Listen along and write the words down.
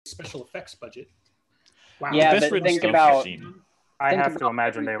special effects budget. Wow. Yeah, best but written think stuff about you've seen. I Think have to about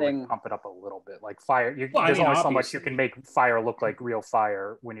imagine they everything- would pump it up a little bit. Like fire, Well, I there's mean, only so much you obviously. can make fire look like real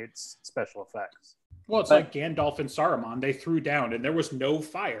fire when it's special effects. Well, it's But- like Gandalf and Saruman. They threw down and there was no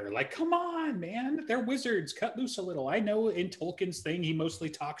fire. Like, come on, man. They're wizards. Cut loose a little. I know in Tolkien's thing, he mostly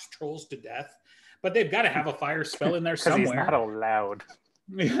talks trolls to death, but they've got to have a fire spell in there Because he's not somewhere. allowed.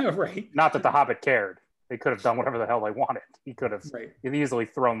 Yeah, right. Not that the Hobbit cared. They could have done whatever the hell they wanted. He could have Right. easily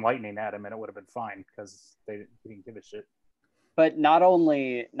thrown lightning at him and it would have been fine because he didn't give a shit. But not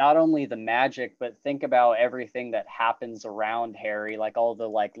only the magic, but think about everything that happens around Harry, like all the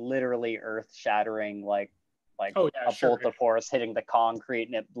like literally earth shattering, like Oh, yeah, a bolt of force hitting the concrete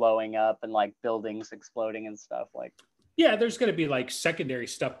and it blowing up and like buildings exploding and stuff. Like, Yeah, there's going to be like secondary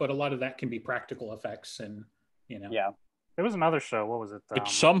stuff, but a lot of that can be practical effects and, you know. yeah. There was another show. What was it? Which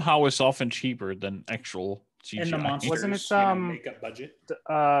somehow is often cheaper than actual CGI. And the monsters, Wasn't it, you know, makeup budget.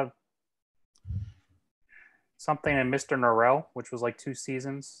 Something in Mr. Norrell, which was like 2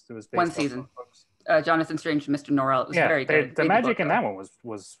 seasons. It was based One off season. of books. Jonathan Strange and Mr. Norrell. It was very good. The Read magic book, in though. that one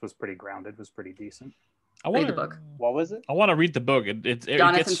was pretty grounded. Was pretty decent. I Read wanna, the book. What was it? I want to read the book. It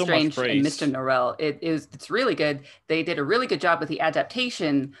Jonathan gets so Strange much and praise. Mr. Norrell. It's really good. They did a really good job with the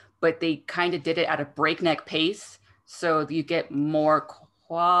adaptation, but they kind of did it at a breakneck pace, so you get more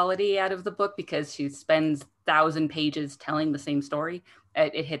quality out of the book because she spends 1,000 pages telling the same story.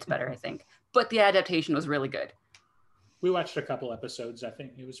 It hits better, I think. But the adaptation was really good. We watched a couple episodes. I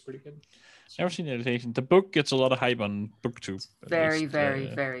think it was pretty good. Never seen the adaptation. The book gets a lot of hype on BookTube. Very, It's,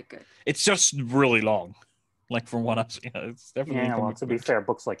 very good. It's just really long. Like from what I've seen, it's definitely. Yeah, well, comic to be book. fair,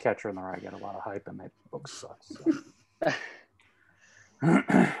 books like Catcher in the Rye get a lot of hype, and that book sucks. So.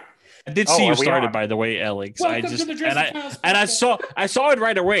 I did Oh, see are you we started, on? by the way, Alex. Welcome I to just the and Dresden I Files and I podcast. saw it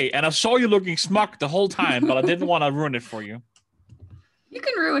right away, and I saw you looking smuck the whole time, but I didn't want to ruin it for you. You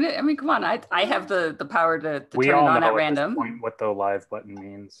can ruin it. I mean, come on. I have the power to We turn it all on know at at random. this point what the live button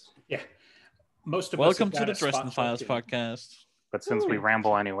means. Yeah. Most of Welcome us to have the got a Dresden spot Files booked in, podcast. But since we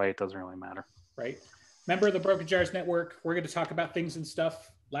ramble anyway, it doesn't really matter. right? Member of the Broken Jars Network. We're going to talk about things and stuff.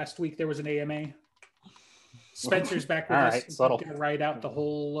 Last week there was an AMA. Spencer's back with All us. right, He's subtle. going to write out the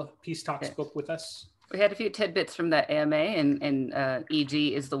whole Peace Talks Yeah. book with us. We had a few tidbits from that AMA, and EG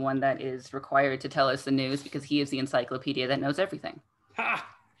is the one that is required to tell us the news because he is the encyclopedia that knows everything. Ha!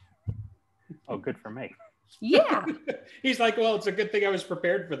 Oh, good for me. Yeah. He's like, well, it's a good thing I was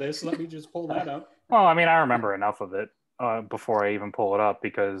prepared for this. Let me just pull that up. Well, I mean, I remember enough of it before I even pull it up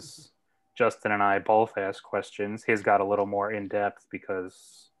because Justin and I both asked questions. His got a little more in depth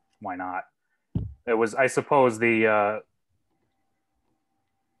because why not? It was, I suppose, the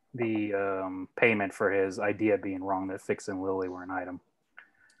payment for his idea being wrong that Fix and Lily were an item.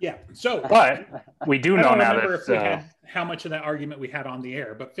 Yeah. So But we do I know don't now remember if we that had how much of that argument we had on the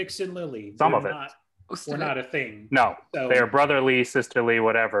air, but Fix and Lily, Some we're of it. we're not a thing. no, So they're brotherly, sisterly,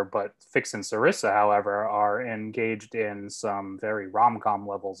 whatever. But Fix and Sarissa, however, are engaged in some very rom-com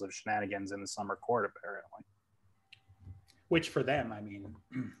levels of shenanigans in the summer court, apparently. which for them, I mean,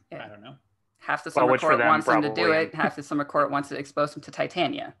 I don't know. Half the Well, summer which for court them wants them to do probably- it. Half the summer court wants to expose them to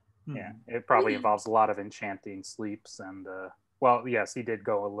Titania. Yeah, it probably involves a lot of enchanting sleeps and well, yes, he did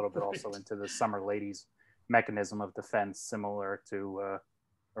go a little bit also Right. into the summer ladies mechanism of defense, similar to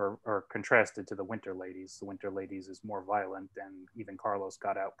or contrasted to the winter ladies. The winter ladies is more violent, and even Carlos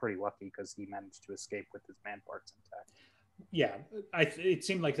got out pretty lucky because he managed to escape with his man parts intact. Yeah, it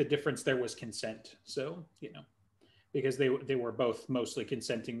seemed like the difference there was consent. So, you know, because they were both mostly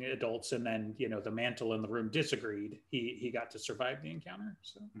consenting adults, and then, you know, the mantle in the room disagreed. He got to survive the encounter.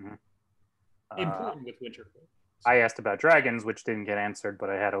 So important with Winter. I asked about dragons, which didn't get answered, but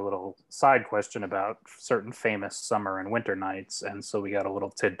I had a little side question about certain famous summer and winter nights. And so we got a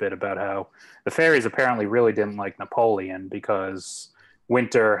little tidbit about how the fairies apparently really didn't like Napoleon because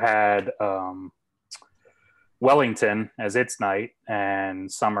winter had Wellington as its night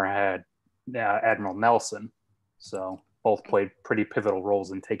and summer had Admiral Nelson. So both played pretty pivotal roles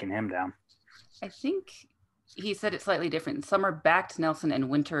in taking him down. I think he said it slightly different. Summer backed Nelson and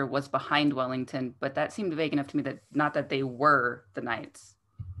Winter was behind Wellington, but that seemed vague enough to me that not that they were the knights,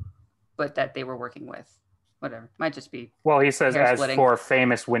 but that they were working with. Whatever. Might just be. Well, he says, Hair as splitting. for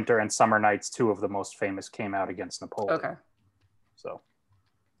famous winter and summer nights, 2 of the most famous came out against Napoleon. Okay. So,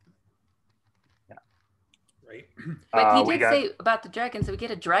 Right. But he we did got- say about the dragons that we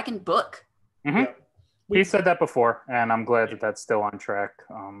get a dragon book. Mhm. Yeah. He said that before, and I'm glad that that's still on track.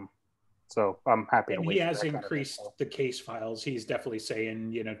 So I'm happy to And wait. he for has that kind of increased info. the case files. He's definitely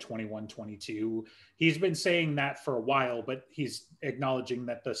saying, you know, 21, 22. He's been saying that for a while, but he's acknowledging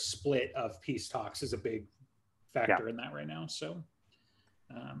that the split of peace talks is a big factor in that right now. So,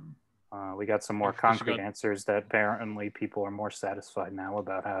 We got some more Yeah, 'cause you concrete got- answers that apparently people are more satisfied now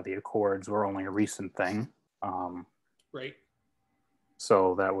about how the Accords were only a recent thing. Right.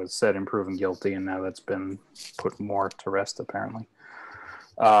 So that was said in proven guilty, and now that's been put more to rest, apparently.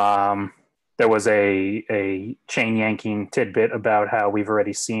 There was a chain yanking tidbit about how we've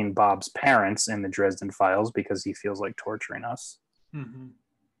already seen Bob's parents in the Dresden Files because he feels like torturing us. Mm-hmm.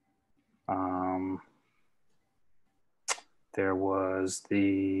 There was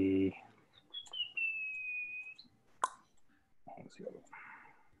the... what was the other one?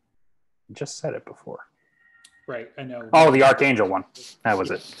 I just said it before. Right. I know. Oh, the Archangel one. That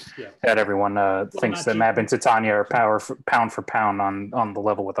was it. Yeah. That everyone thinks not that Mab and Titania are pound for pound on the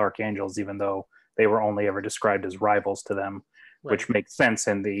level with Archangels, even though they were only ever described as rivals to them, Right. which makes sense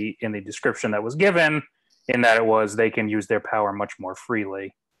in the description that was given, in that it was they can use their power much more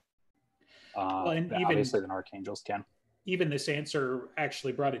freely. And Obviously, than Archangels can. even this answer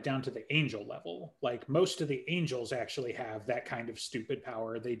actually brought it down to the angel level. Like most of the angels actually have that kind of stupid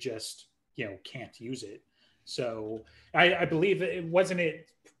power. They just, can't use it. So I believe it wasn't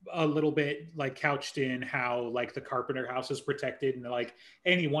it a little bit like couched in how like the Carpenter house is protected, and like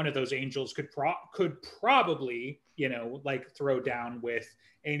any one of those angels could probably, like throw down with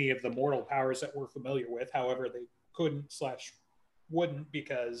any of the mortal powers that we're familiar with. However, they couldn't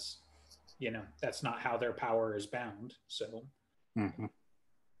because that's not how their power is bound. So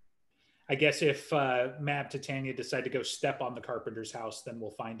I guess if Mab Titania decide to go step on the Carpenter's house, then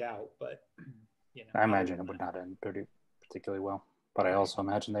we'll find out. But I imagine it would not end particularly well, but I also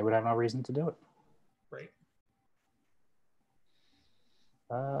imagine they would have no reason to do it. Right.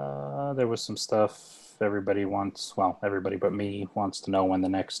 There was some stuff everybody but me wants to know when the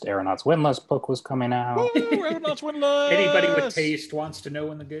next Aeronauts Windless book was coming out. Aeronauts Windless! Anybody with taste wants to know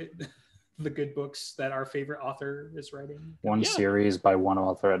when the good books that our favorite author is writing. One series by one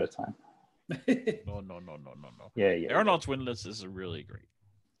author at a time. No. Yeah. Aeronauts Windless is really great.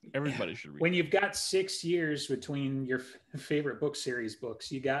 Everybody should read When you've got 6 years between your favorite book series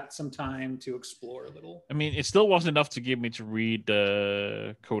books, you got some time to explore a little. I mean, it still wasn't enough to get me to read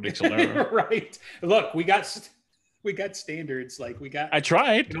Codex Alera. Right. Look, we got standards. Like we got. I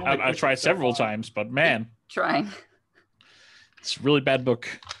tried. You can only I push tried yourself several on. times, but man, Trying. it's a really bad book.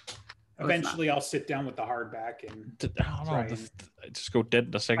 Eventually, I'll sit down with the hardback and I don't know. Right. I just go dead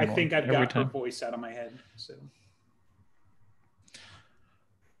in the second I one. think I've every got her time. voice out of my head. So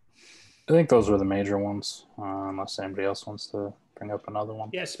I think those were the major ones, unless anybody else wants to bring up another one.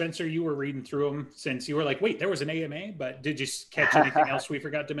 yeah, Spencer, you were reading through them since you were like, wait, there was an AMA, but did you catch anything else we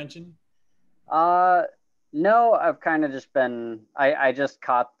forgot to mention? No, I've kind of just been. I just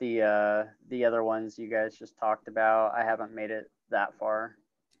caught the other ones you guys just talked about. I haven't made it that far.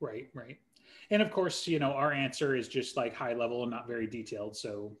 Right. And of course, our answer is just like high level and not very detailed.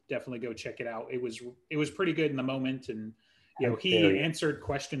 So definitely go check it out. It was pretty good in the moment, and he answered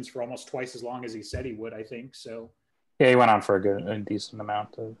questions for almost twice as long as he said he would, I think. So Yeah, he went on for a decent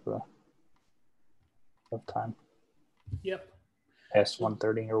amount of time. Yep. Past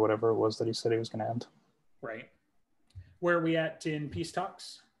 1:30 or whatever it was that he said he was going to end. Right. Where are we at in Peace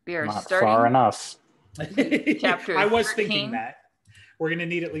Talks? We are Not starting. far enough. Chapter I was 13. thinking that. We're going to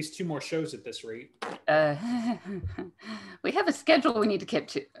need at least 2 more shows at this rate. We have a schedule we need to keep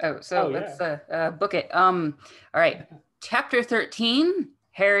to. Let's book it. All right. Chapter 13.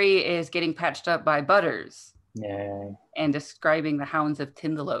 Harry is getting patched up by Butters Yay. and describing the hounds of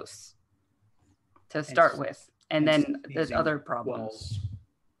Tyndalos to start with, and then there's sneezing other problems. Walls.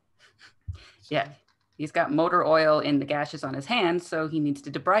 Yeah. He's got motor oil in the gashes on his hands, so he needs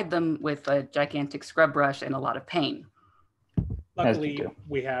to debride them with a gigantic scrub brush and a lot of pain. Luckily, do.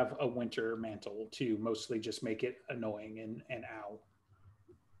 we have a winter mantle to mostly just make it annoying and ow.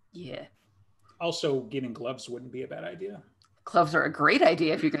 Yeah. Also, getting gloves wouldn't be a bad idea. Gloves are a great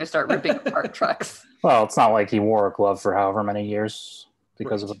idea if you're going to start ripping apart trucks. Well, it's not like he wore a glove for however many years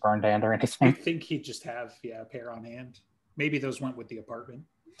because of a burned hand or I anything. think he'd just have a pair on hand. Maybe those went with the apartment.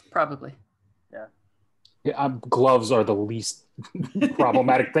 Probably. Yeah, gloves are the least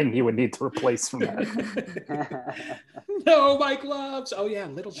problematic thing he would need to replace from that. No, my gloves. Oh yeah,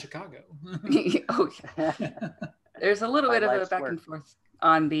 Little Chicago. Oh, yeah. There's a little My bit of a life's back work. and forth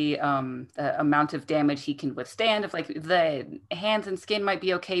on the amount of damage he can withstand. If like the hands and skin might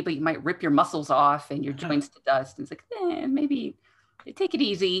be okay, but you might rip your muscles off and your joints to dust. And it's like, maybe take it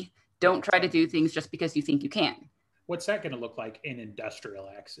easy. Don't try to do things just because you think you can. What's that going to look like? An industrial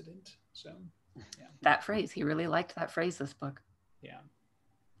accident. So, yeah. That phrase, he really liked that phrase this book. Yeah.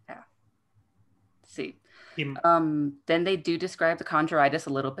 See. He, Then they do describe the conjuritis a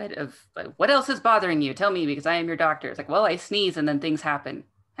little bit of like, what else is bothering you? Tell me because I am your doctor. It's like, well, I sneeze and then things happen.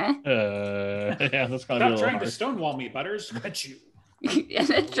 Huh? Yeah, that's gonna be a Stop little trying to hard. stonewall me, Butters. Got you. And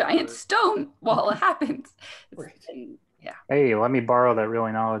a giant stone wall happens. Right. And, yeah. Hey, let me borrow that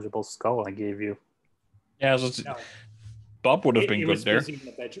really knowledgeable skull I gave you. Yeah, so it's- No, Bob would have been it good was there. busy in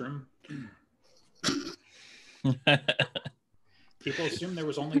the bedroom. People assume there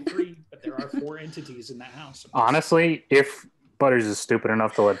was only 3, but there are 4 entities in that house. Honestly, if Butters is stupid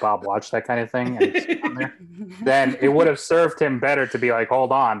enough to let Bob watch that kind of thing, and it's on there, then it would have served him better to be like,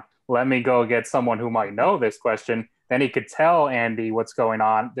 hold on, let me go get someone who might know this question. Then he could tell Andy what's going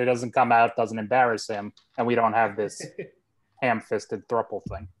on. It doesn't come out, doesn't embarrass him, and we don't have this ham-fisted thruple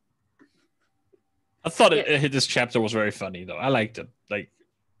thing. I thought this chapter was very funny though. I liked it. Like,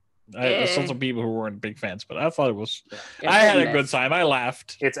 I saw some people who weren't big fans, but I thought it was. I had a good time. I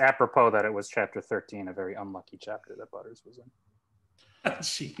laughed. It's apropos that it was chapter 13, a very unlucky chapter that Butters was in.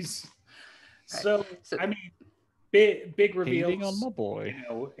 Jeez. So, I mean, big reveals. Hating on my boy. You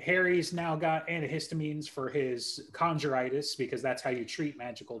know, Harry's now got antihistamines for his conjuritis because that's how you treat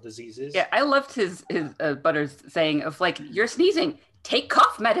magical diseases. Yeah, I loved his Butters saying of like, you're sneezing, take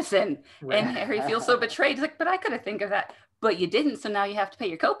cough medicine. Right. And Harry feels so betrayed. He's like, but I could have think of that. But you didn't, so now you have to pay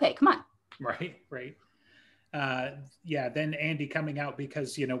your copay. Come on. Right. Yeah, then Andy coming out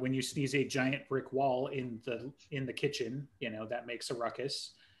because, you know, when you sneeze a giant brick wall in the kitchen, you know, that makes a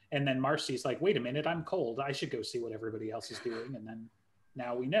ruckus. And then Marcy's like, wait a minute, I'm cold. I should go see what everybody else is doing. And then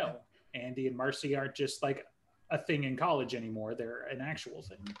now we know Andy and Marcy aren't just like a thing in college anymore. They're an actual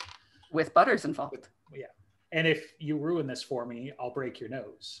thing. With Butters involved. Yeah. And if you ruin this for me, I'll break your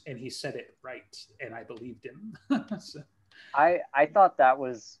nose. And he said it right. And I believed him. So. I thought that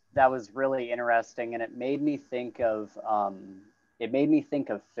was really interesting, and it made me think of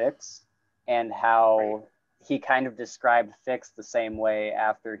Fix and how he kind of described Fix the same way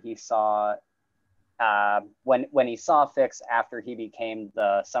after he saw when he saw Fix after he became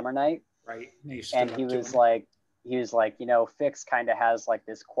the Summer Knight. Right. And he was like, you know, Fix kind of has like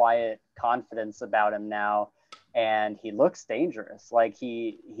this quiet confidence about him now, and he looks dangerous. Like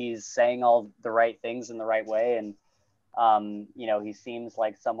he's saying all the right things in the right way, and you know, he seems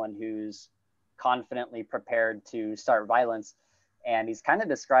like someone who's confidently prepared to start violence, and he's kind of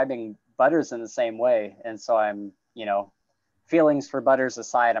describing Butters in the same way. And so I'm, you know, feelings for Butters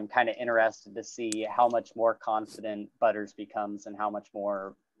aside, I'm kind of interested to see how much more confident Butters becomes and how much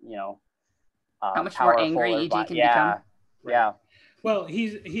more, you know, how much more angry EG can become. Yeah. Well,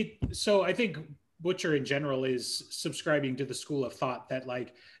 so I think Butcher in general is subscribing to the school of thought that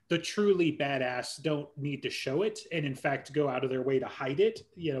like the truly badass don't need to show it, and in fact go out of their way to hide it,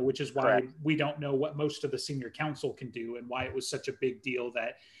 you know, which is why we don't know what most of the senior council can do, and why it was such a big deal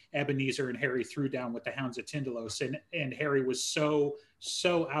that Ebenezer and Harry threw down with the Hounds of Tindalos, and Harry was so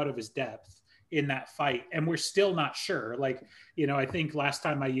out of his depth in that fight, and we're still not sure. Like, you know, I think last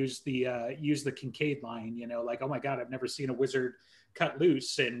time I used the Kincaid line, you know, like, oh my god, I've never seen a wizard cut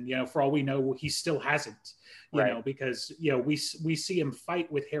loose, and you know, for all we know, he still hasn't, you know, because you know, we see him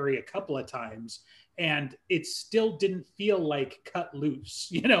fight with Harry a couple of times and it still didn't feel like cut loose.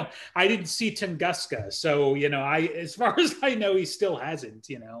 You know, I didn't see Tunguska, so you know, as far as I know, he still hasn't,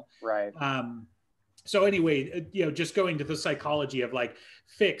 you know. Right. So anyway, you know, just going to the psychology of like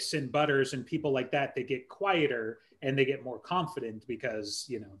Fix and Butters and people like that, they get quieter and they get more confident because,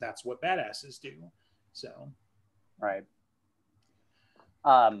 you know, that's what badasses do. So right.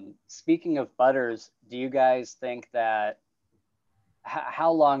 Speaking of Butters, do you guys think that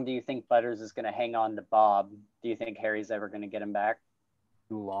how long do you think Butters is going to hang on to Bob? Do you think Harry's ever going to get him back?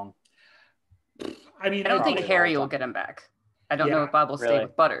 Too long. I mean, I don't think Harry will get him back. I don't know if Bob will stay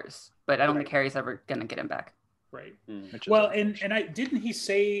with Butters, but I don't think Harry's ever going to get him back. Right. Well, and didn't he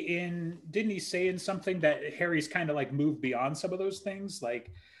say in something that Harry's kind of like moved beyond some of those things?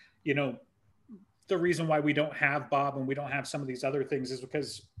 Like, you know, the reason why we don't have Bob and we don't have some of these other things is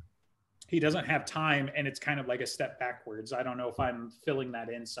because he doesn't have time, and it's kind of like a step backwards. I don't know if I'm filling that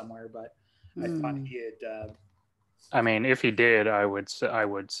in somewhere, but I thought he had. I mean, if he did, I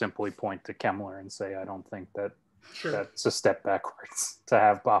would simply point to Kemmler and say I don't think that that's a step backwards to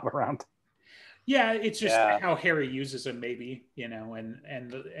have Bob around. Yeah, it's just how Harry uses him, maybe, you know,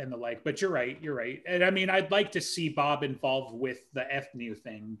 and the like. But you're right. And I mean, I'd like to see Bob involved with the FNU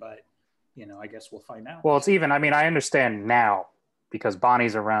thing, but you know, I guess we'll find out. Well, it's even. I mean, I understand now because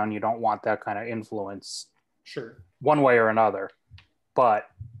Bonnie's around. You don't want that kind of influence, one way or another. But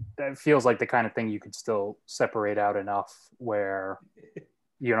that feels like the kind of thing you could still separate out enough where,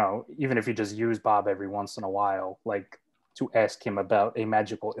 you know, even if you just use Bob every once in a while, like to ask him about a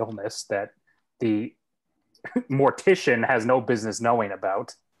magical illness that the mortician has no business knowing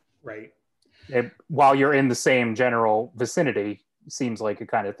about. Right. While you're in the same general vicinity, seems like a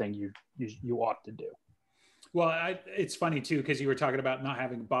kind of thing you ought to do. Well, it's funny too, because you were talking about not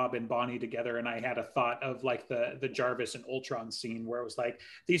having Bob and Bonnie together, and I had a thought of like the Jarvis and Ultron scene where it was like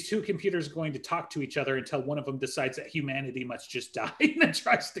these two computers are going to talk to each other until one of them decides that humanity must just die and then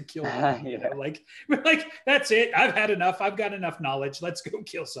tries to kill them. You know, like that's it. I've had enough. I've got enough knowledge. Let's go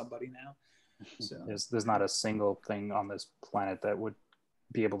kill somebody now. So There's not a single thing on this planet that would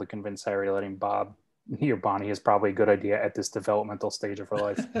be able to convince Harry to letting Bob or Bonnie is probably a good idea at this developmental stage of her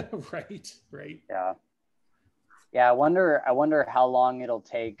life. Right. Yeah, I wonder how long it'll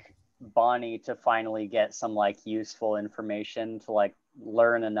take Bonnie to finally get some like useful information to like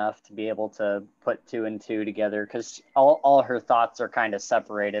learn enough to be able to put 2 and 2 together, because all her thoughts are kind of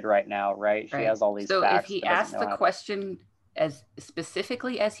separated right now, right? She has all these so facts. If he asks the question as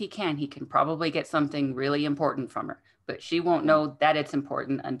specifically as he can probably get something really important from her, but she won't know that it's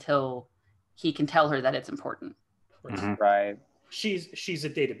important until he can tell her that it's important. Right. She's a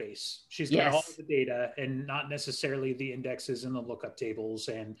database. She's got all the data and not necessarily the indexes and the lookup tables.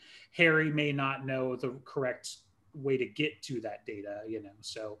 And Harry may not know the correct way to get to that data, you know.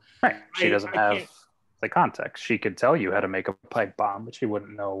 So she doesn't have the context. She could tell you how to make a pipe bomb, but she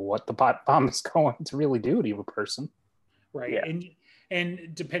wouldn't know what the pipe bomb is going to really do to a person. Right. Yeah.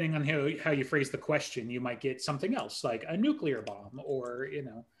 And depending on how you phrase the question, you might get something else like a nuclear bomb, or, you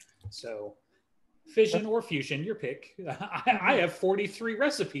know, so fission or fusion, your pick. I have 43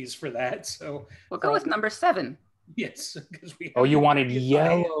 recipes for that, so we'll go with number 7. Yes, because we. Oh, you wanted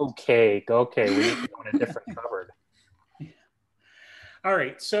yellow cake? Okay, we need to go in a different cupboard. All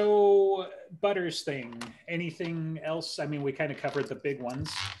right, so Butters thing. Anything else? I mean, we kind of covered the big ones.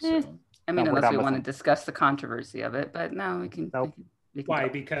 So. I mean, unless we want to discuss the controversy of it, but no, we can. Nope. We can Why?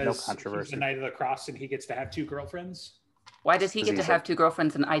 go. Because he's the Knight of the Cross and he gets to have 2 girlfriends? Why does he get to have 2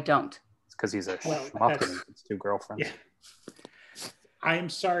 girlfriends and I don't? It's because he's a schmuck and it's 2 girlfriends. Yeah. I'm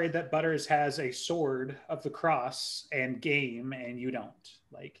sorry that Butters has a sword of the cross and game and you don't.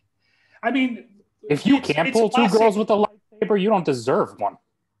 Like, I mean, if you can't pull 2 girls with a lightsaber, you don't deserve one.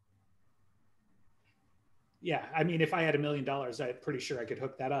 Yeah, I mean, if I had $1 million, I'm pretty sure I could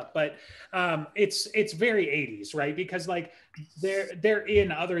hook that up. But it's very 80s, right? Because like they're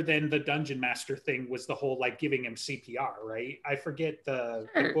in, other than the Dungeon Master thing was the whole like giving him CPR, right? I forget the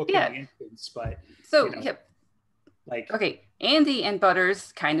book in the instance, but so you know, like okay, Andy and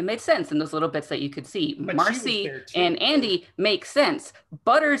Butters kind of made sense in those little bits that you could see. Marcy and Andy make sense.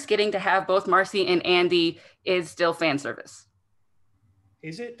 Butters getting to have both Marcy and Andy is still fan service.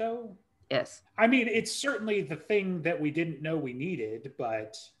 Is it though? Yes. I mean, it's certainly the thing that we didn't know we needed,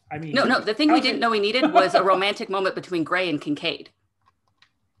 but I mean... No, the thing we didn't know we needed was a romantic moment between Gray and Kincaid.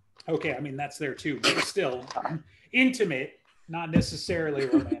 Okay, I mean, that's there too, but still intimate, not necessarily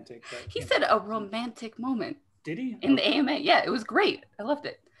romantic. But, he said a romantic moment. Did he? In the AMA. Yeah, it was great. I loved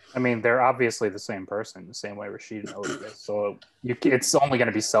it. I mean, they're obviously the same person, the same way Rashid knows this, so it's only going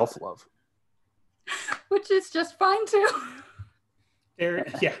to be self-love. Which is just fine too.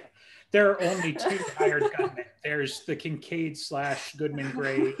 There are only 2 hired gunmen. There's the Kincaid / Goodman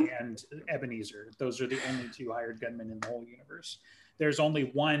Gray and Ebenezer. Those are the only 2 hired gunmen in the whole universe. There's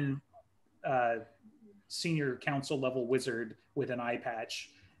only one senior council level wizard with an eye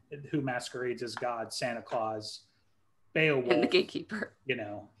patch who masquerades as God, Santa Claus, Beowulf. And the gatekeeper. You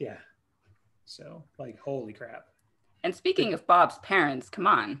know, yeah. So, like, holy crap. And speaking of Bob's parents, come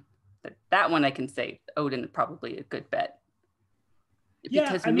on. That one I can say Odin probably a good bet.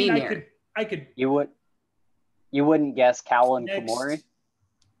 Because I mean, I could. You wouldn't guess Cal and Komori?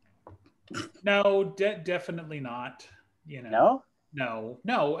 No, definitely not. You know.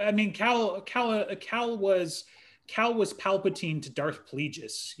 No. I mean, Cal was Palpatine to Darth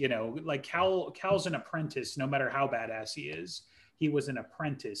Plagueis. You know, like Cal's an apprentice. No matter how badass he is, he was an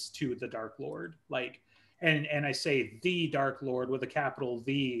apprentice to the Dark Lord. Like, and I say the Dark Lord with a capital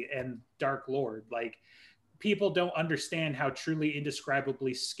V and Dark Lord. Like, people don't understand how truly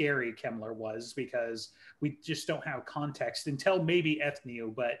indescribably scary Kemmler was because we just don't have context until maybe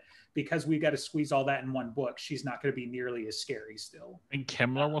Ethnio, but because we've got to squeeze all that in one book, she's not going to be nearly as scary still. And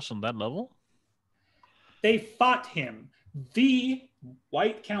Kemmler was on that level? They fought him. The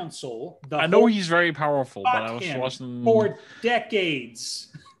White Council. I know he's very powerful, but I was watching for decades.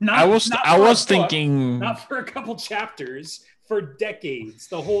 I was thinking not for a couple chapters, for decades.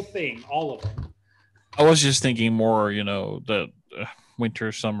 The whole thing, all of them. I was just thinking more, you know, the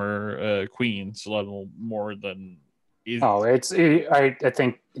winter, summer queens level more than. I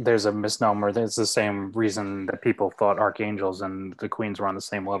think there's a misnomer. It's the same reason that people thought archangels and the queens were on the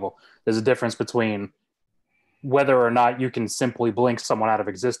same level. There's a difference between whether or not you can simply blink someone out of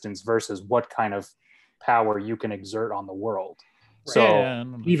existence versus what kind of power you can exert on the world. So Yeah,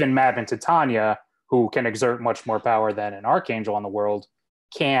 even Mab and Titania, who can exert much more power than an Archangel on the world,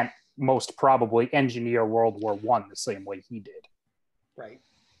 can't most probably engineer World War I the same way he did. Right.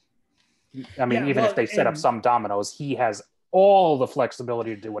 I mean, Yeah, even well, if they set up and- some dominoes, he has all the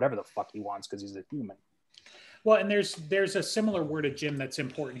flexibility to do whatever the fuck he wants because he's a human. Well, and there's a similar word of Jim that's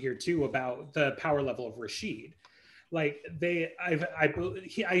important here too about the power level of Rashid. Like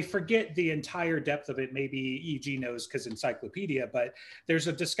I forget the entire depth of it. Maybe EG knows because encyclopedia, but there's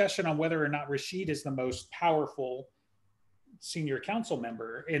a discussion on whether or not Rashid is the most powerful senior council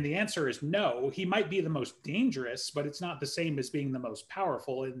member, and the answer is no. He might be the most dangerous, but it's not the same as being the most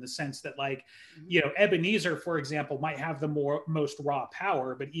powerful, in the sense that, like, you know, Ebenezer, for example, might have the most raw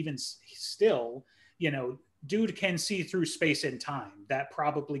power, but even still, you know, dude can see through space and time. That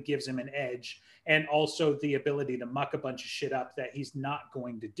probably gives him an edge, and also the ability to muck a bunch of shit up that he's not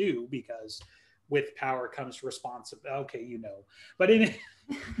going to do, because with power comes responsibility. Okay, you know. But in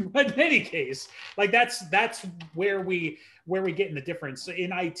any case, like that's where we get in the difference.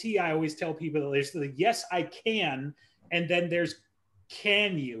 In IT, I always tell people that there's the yes, I can, and then there's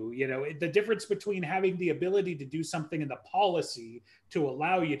can you. You know, the difference between having the ability to do something and the policy to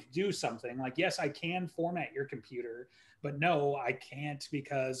allow you to do something. Like, yes, I can format your computer, but no, I can't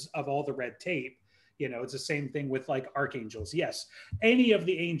because of all the red tape. You know, it's the same thing with like archangels. Yes, any of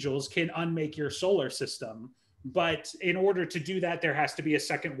the angels can unmake your solar system, but in order to do that, there has to be a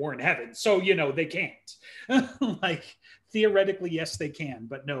second war in heaven. So, you know, they can't. Like, theoretically, yes, they can,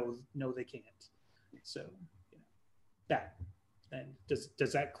 but no, they can't. So, you know, that. And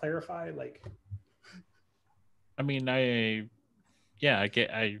does that clarify? Like, I mean, I'm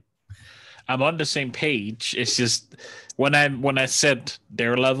on the same page. It's just when I said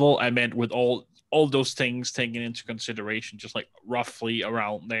their level, I meant with all those things taken into consideration, just like roughly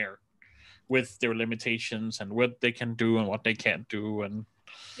around there, with their limitations and what they can do and what they can't do. And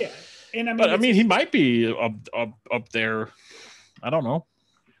yeah, and I mean, but I mean, he might be up there. I don't know.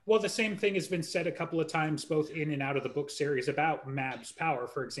 Well, the same thing has been said a couple of times, both in and out of the book series, about Mab's power,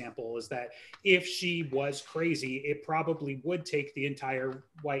 for example, is that if she was crazy, it probably would take the entire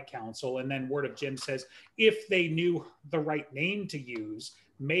White Council. And then Word of Jim says, if they knew the right name to use,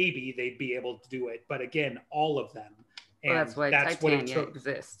 maybe they'd be able to do it. But again, all of them. And well, that's why Titania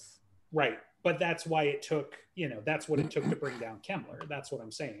exists. Right. But that's why it took, you know, that's what it took to bring down Kemmler. That's what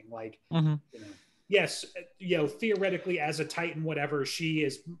I'm saying. Like, you know, yes, you know, theoretically, as a Titan, whatever, she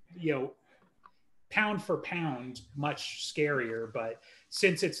is, you know, pound for pound, much scarier. But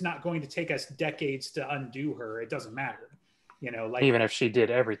since it's not going to take us decades to undo her, it doesn't matter. You know, like, even if she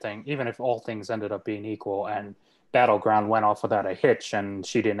did everything, even if all things ended up being equal and Battleground went off without a hitch and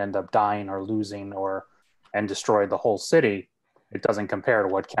she didn't end up dying or losing and destroyed the whole city, it doesn't compare to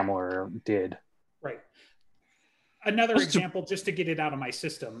what Kemmler did. Right. Another example, just to get it out of my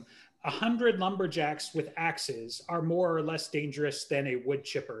system, 100 lumberjacks with axes are more or less dangerous than a wood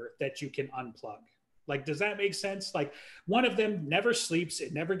chipper that you can unplug. Like, does that make sense? Like, one of them never sleeps,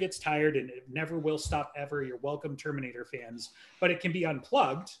 it never gets tired, and it never will stop ever. You're welcome, Terminator fans. But it can be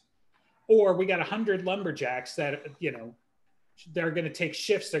unplugged. Or we got 100 lumberjacks that, you know, they're going to take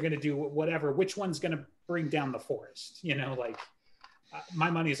shifts, they're going to do whatever. Which one's going to bring down the forest? You know, like, my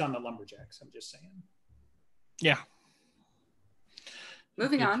money's on the lumberjacks, I'm just saying. Yeah.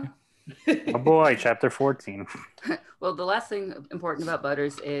 Moving on. Oh boy, chapter 14. Well, the last thing important about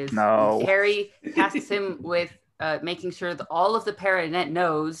Butters is No. Harry tasks him with making sure that all of the Paranet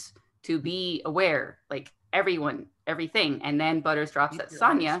knows to be aware, like everyone, everything. And then Butters drops that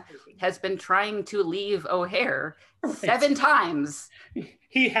Sonia has been trying to leave O'Hare 7 times.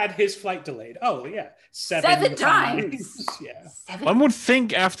 He had his flight delayed. Oh, yeah. 7 times. Yeah. 7. One would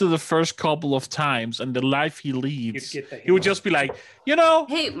think after the first couple of times and the life he leads, he would just be like, you know,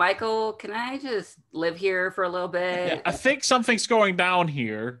 hey, Michael, can I just live here for a little bit? I think something's going down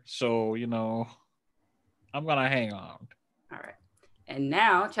here. So, you know, I'm going to hang on. All right. And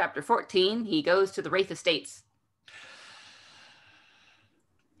now, chapter 14, he goes to the Wraith Estates.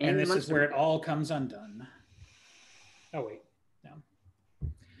 And this is where it all comes undone. Oh, wait. No.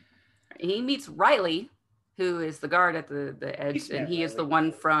 He meets Riley, who is the guard at the edge, and he is the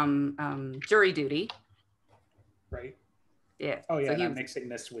one from Jury Duty. Right. Yeah. Oh, yeah, so I'm mixing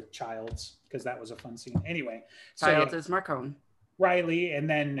this with Childs, because that was a fun scene. Anyway. Childs is Marcone. Riley, and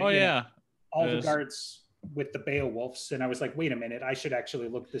then all the guards with the Beowulfs, and I was like, wait a minute, I should actually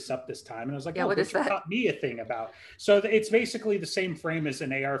look this up this time. And I was like, what is that? Taught me a thing about. So it's basically the same frame as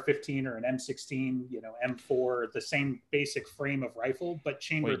an AR-15 or an M16, you know, M4, the same basic frame of rifle, but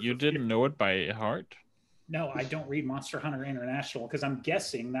chambered. Wait, you didn't know it by heart? No, I don't read Monster Hunter International because I'm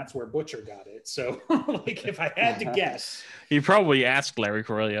guessing that's where Butcher got it. So, like, if I had to guess, He probably asked Larry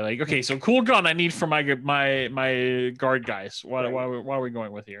Corellia, like, okay, so cool gun I need for my guard guys. What are we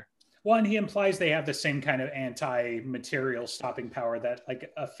going with here? one, he implies they have the same kind of anti-material stopping power that,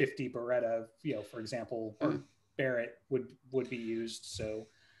 like, a 50 Beretta, for example, or Barrett would be used. So,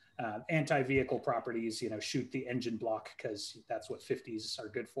 anti-vehicle properties, shoot the engine block because that's what 50s are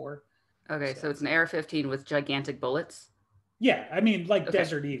good for. Okay, so it's an AR-15 with gigantic bullets. Yeah, I mean, like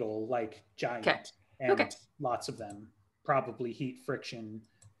Desert Eagle, like giant, and lots of them. Probably heat friction,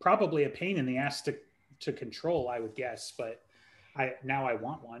 probably a pain in the ass to control, I would guess. But I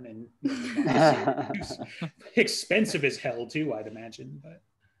want one, and expensive as hell too, I'd imagine. But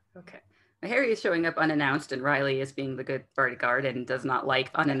okay, Harry is showing up unannounced, and Riley is being the good bodyguard and does not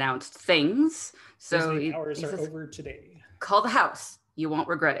like unannounced things. So hours are over today. Call the house; you won't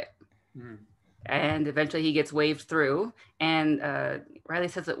regret it. Mm. And eventually he gets waved through, and Riley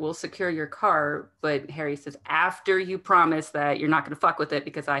says that we'll secure your car, but Harry says, after you promise that you're not going to fuck with it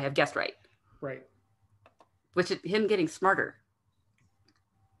because I have guessed right. Right. Which is him getting smarter.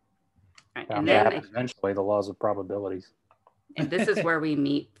 Right. Yeah, and then eventually the laws of probabilities. And this is where we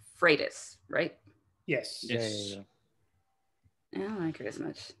meet Freitas, right? Yes. Yes. I don't like her as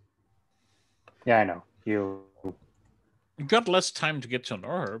much. Yeah, I know. You got less time to get to know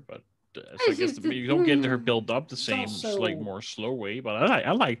her, but I guess you don't get her build up the same, also, like, more slow way. But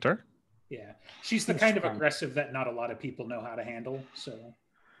I liked her. Yeah, she's the kind of aggressive that not a lot of people know how to handle. So,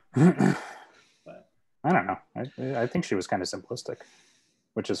 but I don't know. I think she was kind of simplistic,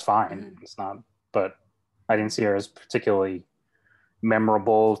 which is fine. It's not, but I didn't see her as particularly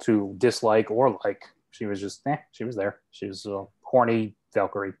memorable to dislike or like. She was just, she was there. She was a horny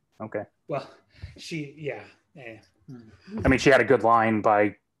Valkyrie. Okay. Well, I mean, she had a good line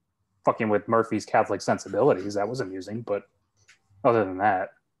by fucking with Murphy's Catholic sensibilities. That was amusing, but other than that,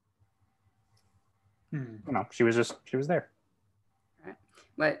 she was there. Right.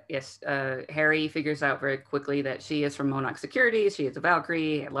 But yes, Harry figures out very quickly that she is from Monarch Security. She is a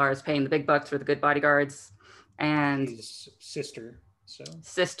Valkyrie. Laura's paying the big bucks for the good bodyguards, and she's sister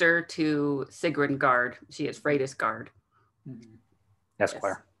to Sigrun Guard. She is Freitas Guard. Mm-hmm.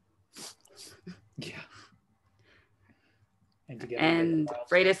 Esquire. Yeah. And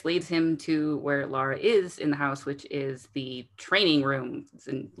Freitas leads him to where Laura is in the house, which is the training room.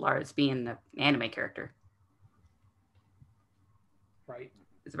 And Laura's being the anime character. Right.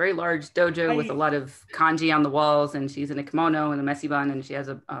 It's a very large dojo with a lot of kanji on the walls, and she's in a kimono and a messy bun, and she has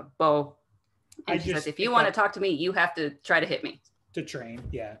a bow. And she says, if you want to talk to me, you have to try to hit me. To train,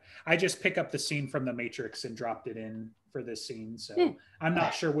 yeah. I just pick up the scene from The Matrix and dropped it in for this scene. So I'm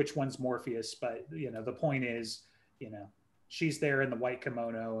not sure which one's Morpheus, but, the point is, she's there in the white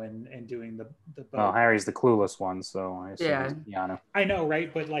kimono and doing the bow. Well, Harry's the clueless one, so I assume yeah. it's Yano. I know,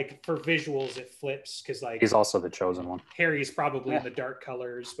 right? But, like, for visuals, it flips because, like, he's also the chosen one. Harry's probably in the dark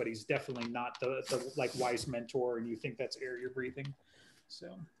colors, but he's definitely not the like wise mentor, and you think that's air you're breathing. So,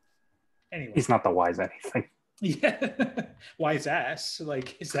 anyway, he's not the wise anything. Yeah, wise ass.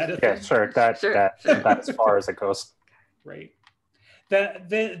 Like, is that a yeah? thing? Sure. That's as far as it goes. Right.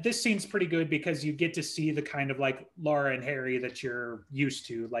 This scene's pretty good because you get to see the kind of like Laura and Harry that you're used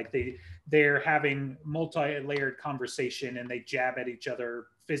to. Like they're having multi-layered conversation and they jab at each other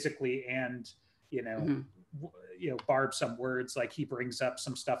physically and barb some words. Like he brings up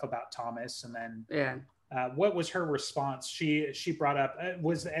some stuff about Thomas, and then what was her response? She brought up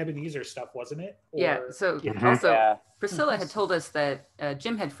was the Ebenezer stuff, wasn't it? So Priscilla had told us that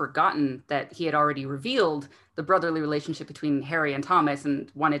Jim had forgotten that he had already revealed the brotherly relationship between Harry and Thomas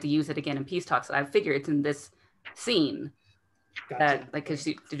and wanted to use it again in peace talks. So I figure it's in this scene. Gotcha. That like because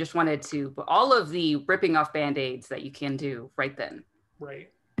she just wanted to put all of the ripping off band-aids that you can do right then.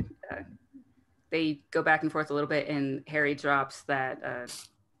 Right. They go back and forth a little bit, and Harry drops that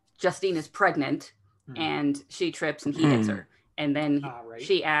Justine is pregnant. And she trips and he hits her. And then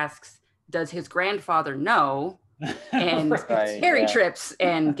she asks, does his grandfather know? And Harry trips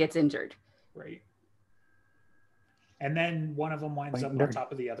and gets injured. Right. And then one of them winds up on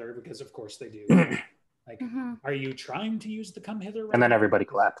top of the other because of course they do. Like, are you trying to use the come hither? And then everybody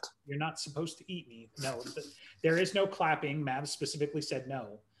clapped. You're not supposed to eat me. No, there is no clapping. Mav specifically said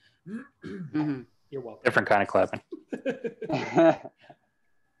no. You're welcome. Different kind of clapping.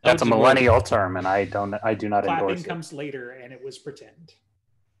 That's a millennial term, and I do not endorse it. Clapping comes later, and it was pretend.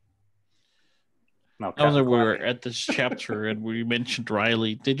 No, now that we're at this chapter and we mentioned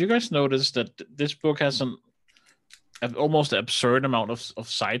Riley, did you guys notice that this book has an almost absurd amount of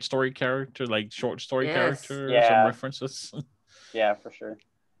side story character, like short story characters and references? Yeah, for sure.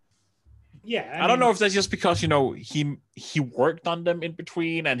 Yeah, I don't know if that's just because, you know, he worked on them in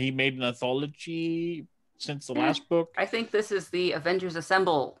between and he made an anthology since the last book. I think this is the Avengers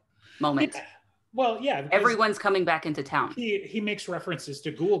Assemble moment. Yeah. Well, yeah, because Everyone's coming back into town. he makes references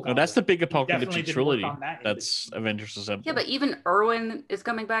to Ghoul. No, that's the big definitely apocalyptic did work trilogy. on that in That's between. Avengers Assemble. Yeah, but even Irwin is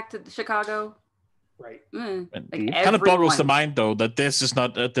coming back to Chicago. Right. And Like it kind of boggles the everyone. mind, though, that this is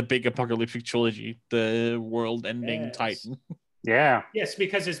not the big apocalyptic trilogy, the world-ending Yes. Titan. Yeah. Yes,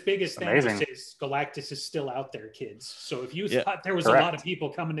 because as big as Amazing. Thanos is, Galactus is still out there, kids. So if you Yeah, thought there was correct. a lot of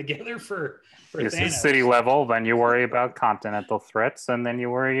people coming together for This Thanos, is city level, then you worry about continental threats, and then you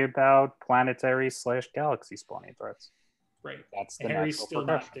worry about planetary / galaxy spawning threats. right? That's the Harry's natural still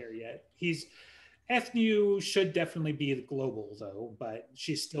progression. not there yet. Ethnu should definitely be global though, but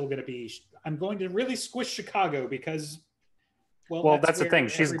she's still going to be. I'm going to really squish Chicago because, Well, that's the where thing.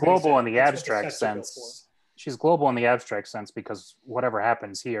 She's everybody's global at. in the That's what abstract sets her built sense. She's global in the abstract sense because whatever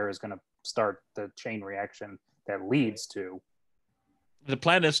happens here is going to start the chain reaction that leads to. The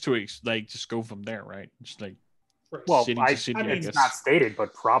plan is to like just go from there, right? Just like for. Right. Well, city to city, I it's guess. not stated,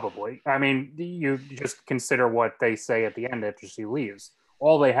 but probably. I mean, you just consider what they say at the end after she leaves.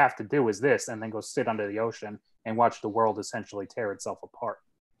 All they have to do is this, and then go sit under the ocean and watch the world essentially tear itself apart.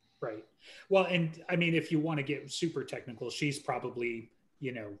 Right. Well, and I mean, if you want to get super technical, she's probably,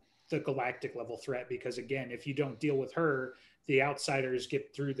 the galactic level threat because, again, if you don't deal with her, the outsiders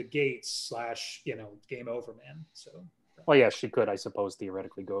get through the gates / game over, man. So. Well, yeah, she could, I suppose,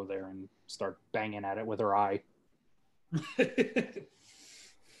 theoretically go there and start banging at it with her eye.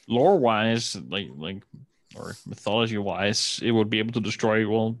 Lore-wise, like or mythology-wise, it would be able to destroy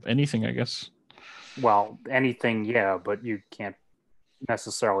anything, I guess. Well, anything, yeah, but you can't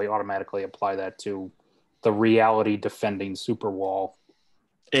necessarily automatically apply that to the reality defending super wall.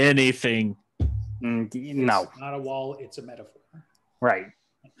 Anything. No, It's not a wall, it's a metaphor. right.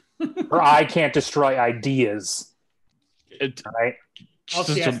 Her eye can't destroy ideas, right? All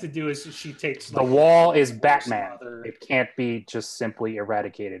she has to do is she takes The wall is or some Batman. other- It can't be just simply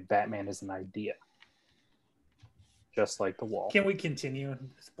eradicated. Batman is an idea, just like the wall. Can we continue?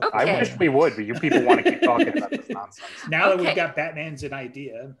 Okay. I wish we would, but you people want to keep talking about this nonsense. Now that Okay. we've got Batman's an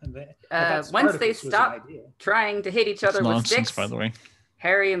idea, and I thought Once they Spartacus was an stop idea. trying to hit each It's other with nonsense, sticks, by the way.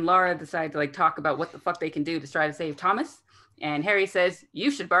 Harry and Laura decide to talk about what the fuck they can do to try to save Thomas. And Harry says,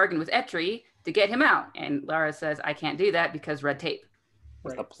 "You should bargain with Etri to get him out." And Laura says, "I can't do that because red tape."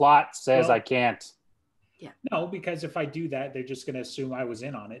 Right. The plot says Well- I can't. No, because if I do that, they're just going to assume I was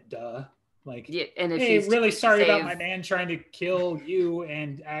in on it. Duh. Like, Yeah, and if hey, she's really sorry about save- my man trying to kill you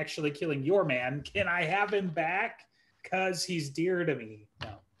and actually killing your man. Can I have him back? Because he's dear to me.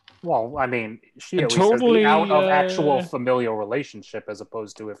 No. Well, I mean, she And at least has totally, the out of uh, actual familial relationship as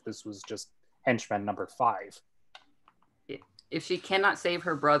opposed to if this was just henchman number 5. If she cannot save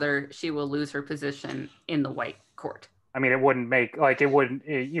her brother, she will lose her position in the White Court. I mean, it wouldn't make like it wouldn't.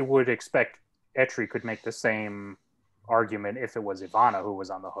 You would expect Etri could make the same argument if it was Ivana who was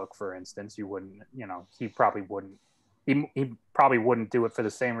on the hook, for instance. You wouldn't, he probably wouldn't. He probably wouldn't do it for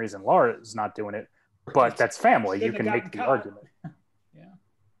the same reason Laura's not doing it. But that's family. You Shouldn't can have make gotten the caught. argument. Yeah.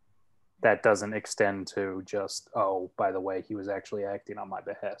 That doesn't extend to just, oh, by the way, he was actually acting on my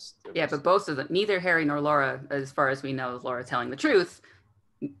behest. Yeah, but both of them, neither Harry nor Laura, as far as we know, Laura telling the truth,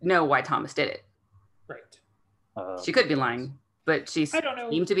 know why Thomas did it. Right. She could be lying, but she I don't know.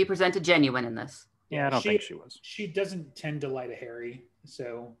 seemed to be presented genuine in this. Yeah, I don't think she was. She doesn't tend to lie to Harry.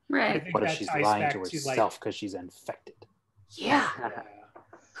 So I Right. think What if that she's ties lying back to like, herself because she's infected? Yeah. yeah.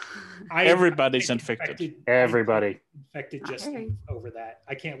 Everybody's I think infected. Everybody. Infected just Harry. over that.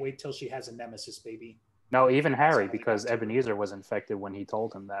 I can't wait till she has a nemesis baby. No, even Harry, Sorry, because that's- Ebenezer was infected when he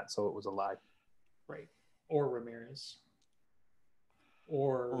told him that, so it was a lie. Right. Or Ramirez.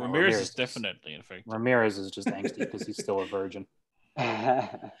 Or Ramirez Ramirez is is- definitely infected. Ramirez is just angsty because he's still a virgin.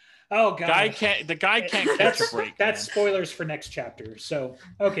 oh god. The guy can't catch a break. That's man. spoilers for next chapter. So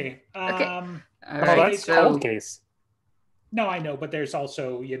okay. All Oh, right, that's so cold case. No, I know, but there's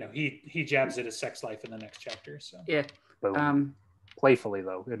also, he jabs at his sex life in the next chapter. So yeah, Boom. Playfully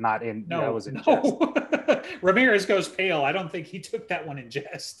though, not in. no, that was in jest. no. Ramirez goes pale. I don't think he took that one in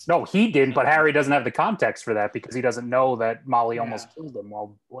jest. No, he didn't, but Harry doesn't have the context for that because he doesn't know that Molly almost Yeah. killed him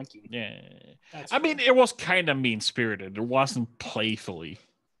while blinking. Yeah. That's I mean, it was kind of mean spirited. It wasn't playfully.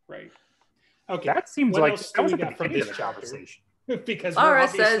 right. Okay. That seems What like else do that was we at the got from beginning of this the chapter? conversation. because Laura we're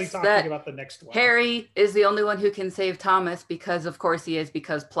obviously says talking that about the next one. Harry is the only one who can save Thomas because, of course, he is,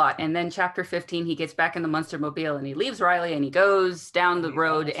 because plot. And then chapter 15, he gets back in the Munster Mobile and he leaves Riley and he goes down the He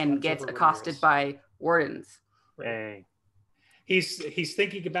road almost and runs gets over accosted Ramirez. by wardens. Right. Hey. He's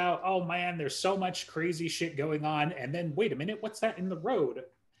thinking about, oh man, there's so much crazy shit going on, and then wait a minute, what's that in the road?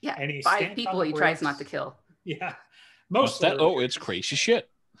 Yeah, And he 5 stands people on he the tries bricks. not to kill. Yeah. What's Most that? of the Oh, it's crazy shit.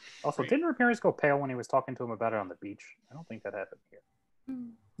 Also, didn't Ramirez go pale when he was talking to him about it on the beach? I don't think that happened here.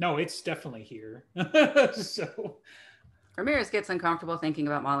 No, it's definitely here. So, Ramirez gets uncomfortable thinking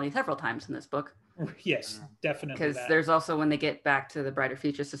about Molly several times in this book. yes, definitely Because that. there's also when they get back to the Brighter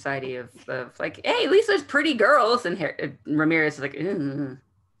Future Society of like, hey, at least there's pretty girls. And Ramirez is like,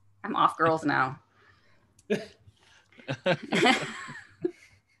 I'm off girls now.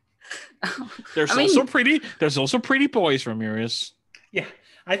 There's also pretty boys, Ramirez. Yeah,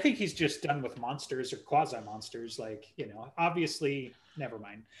 I think he's just done with monsters or quasi-monsters. Like, obviously, never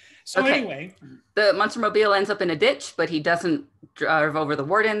mind. So anyway. The Monstermobile ends up in a ditch, but he doesn't drive over the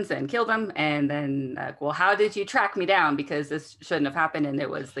wardens and kill them. And then, well, how did you track me down? Because this shouldn't have happened. And it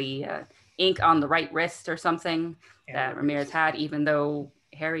was the ink on the right wrist or something that Ramirez had, even though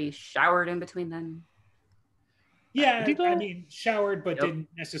Harry showered in between them. Yeah, I mean, showered, but didn't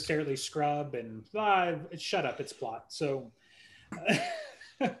necessarily scrub. And shut up, it's plot. So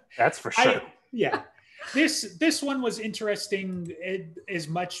that's for sure. This one was interesting as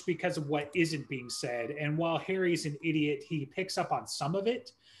much because of what isn't being said. And while Harry's an idiot, he picks up on some of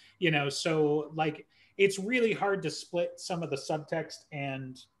it. So like it's really hard to split some of the subtext,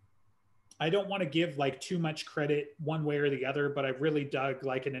 and I don't want to give like too much credit one way or the other, but I really dug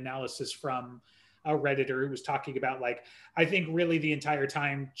like an analysis from a Redditor who was talking about like, I think really the entire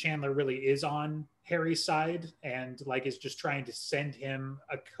time Chandler really is on Harry's side and like is just trying to send him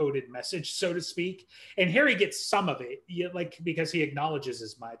a coded message, so to speak. And Harry gets some of it, like because he acknowledges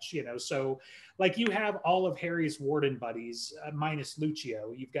as much, So like you have all of Harry's warden buddies minus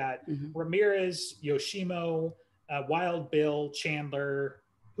Lucio. You've got Ramirez, Yoshimo, Wild Bill, Chandler.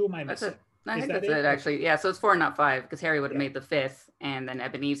 Who am I missing? I think that's it, actually. Yeah, so it's 4, not 5, because Harry would have made the 5th, and then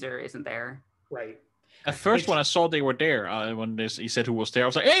Ebenezer isn't there. Right. At first, when I saw they were there, when he said who was there, I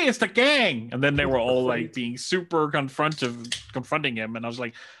was like, "Hey, it's the gang!" And then they were all like being super confronting him, and I was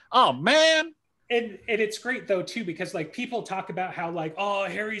like, "Oh man!" And it's great though too, because like people talk about how like, oh,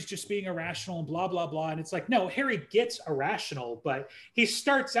 Harry's just being irrational and blah blah blah, and it's like, no, Harry gets irrational, but he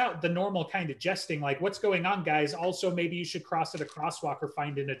starts out the normal kind of jesting, like, "What's going on, guys? Also, maybe you should cross at a crosswalk or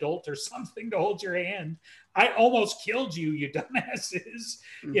find an adult or something to hold your hand. I almost killed you, you dumbasses."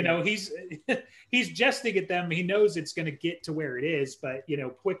 He's jesting at them. He knows it's going to get to where it is, but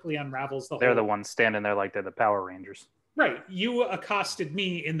quickly unravels the. They're the ones standing there like they're the Power Rangers. Right. You accosted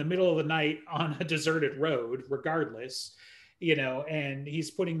me in the middle of the night on a deserted road, regardless, and he's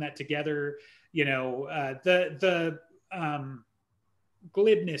putting that together, the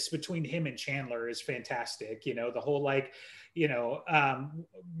glibness between him and Chandler is fantastic. The whole, like,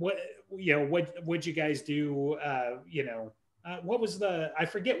 what'd you guys do? What was I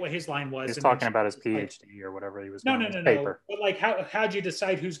forget what his line was. He's talking about his PhD or whatever he was doing. No. But like, how'd you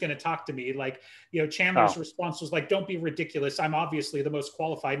decide who's going to talk to me? Like, Chandler's response was like, "Don't be ridiculous. I'm obviously the most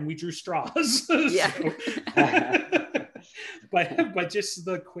qualified," and we drew straws. Yeah. But just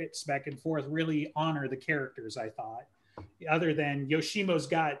the quips back and forth really honor the characters, I thought. Other than Yoshimo's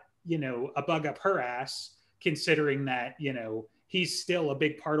got, a bug up her ass, considering that, he's still a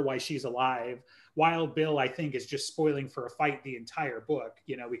big part of why she's alive. Wild Bill, I think, is just spoiling for a fight the entire book,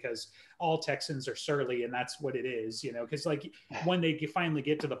 because all Texans are surly, and that's what it is, because like when they finally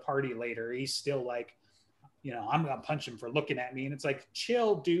get to the party later, he's still like, "I'm gonna punch him for looking at me," and it's like,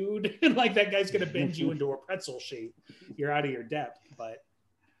 chill, dude. Like that guy's gonna bend you into a pretzel shape. You're out of your depth. But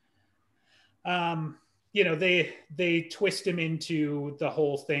they twist him into the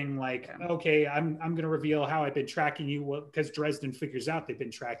whole thing, like, okay, I'm going to reveal how I've been tracking you, because Dresden figures out they've been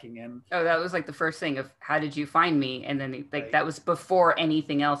tracking him. Oh, that was like the first thing of, how did you find me? And then that was before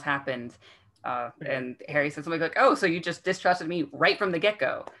anything else happened. And Harry said something like, "Oh, so you just distrusted me right from the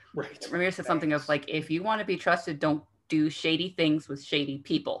get-go." Right. Ramirez said something of like, "If you want to be trusted, don't do shady things with shady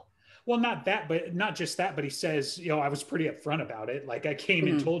people." Well, not just that, but he says, I was pretty upfront about it. Like, I came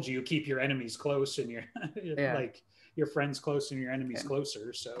and told you, keep your enemies close and your like your friends close and your enemies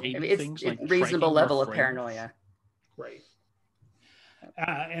closer. So I mean, it's like reasonable level of paranoia. Right.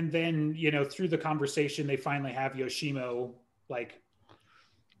 And then, through the conversation, they finally have Yoshimo, like,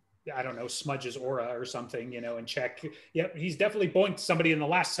 I don't know, smudge his aura or something, and check. Yep, he's definitely boinked somebody in the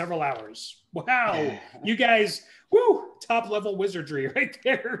last several hours. Wow, you guys, woo, top level wizardry right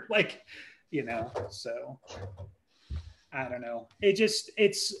there. Like, so I don't know. It's.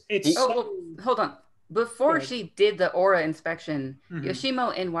 Hold on. Before she did the aura inspection,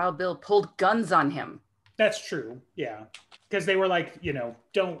 Yoshimo and Wild Bill pulled guns on him. That's true. Yeah, because they were like,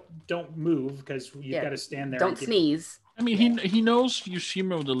 don't move, because you've got to stand there. Don't sneeze. I mean, he knows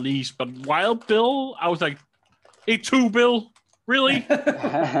Yoshimo the least, but Wild Bill, I was like, "Hey, Bill, Really?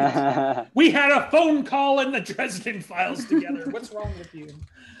 We had a phone call in the Dresden Files together. What's wrong with you?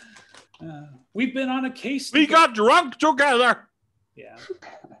 We've been on a case. We got drunk together. Yeah.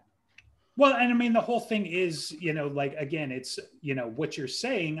 Well, and I mean, the whole thing is, like, again, it's, what you're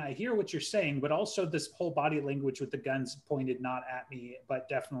saying. I hear what you're saying, but also this whole body language with the guns pointed not at me, but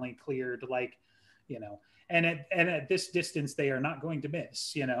definitely cleared, like, and at this distance, they are not going to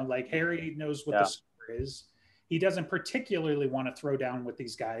miss, like Harry knows what the score is. He doesn't particularly want to throw down with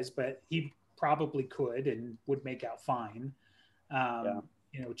these guys, but he probably could and would make out fine.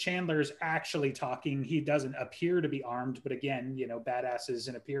 Chandler's actually talking. He doesn't appear to be armed, but again, badasses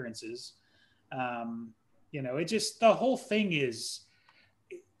and appearances. It just, the whole thing is.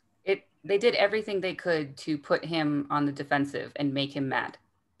 They did everything they could to put him on the defensive and make him mad.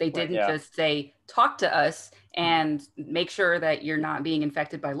 They didn't just say, talk to us and make sure that you're not being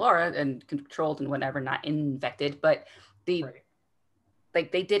infected by Laura and controlled and whatever, not infected, but they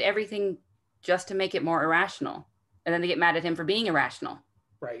did everything just to make it more irrational. And then they get mad at him for being irrational.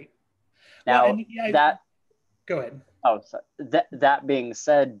 Right. Now, go ahead. Oh, sorry. That being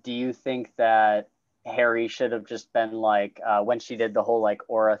said, do you think that Harry should have just been like, when she did the whole like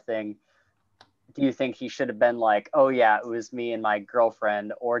aura thing, do you think he should have been like, oh yeah, it was me and my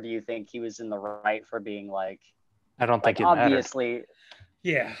girlfriend? Or do you think he was in the right for being like, I don't think it obviously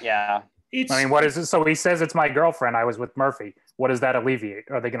mattered. Yeah. I mean, what is it? So he says it's my girlfriend. I was with Murphy. What does that alleviate?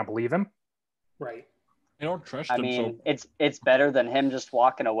 Are they going to believe him? Right. I don't trust I him. mean, it's better than him just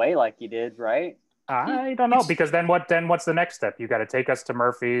walking away like he did, right? I don't know, because then what's the next step? You got to take us to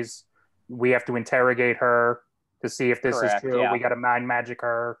Murphy's. We have to interrogate her to see if this is true. Yeah. We got to mind magic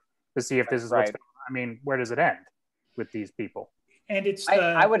her to see if this is what's going on. I mean, where does it end with these people? And it's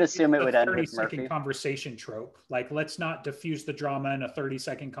I would assume it would end with 30-second conversation trope. Like, let's not diffuse the drama in a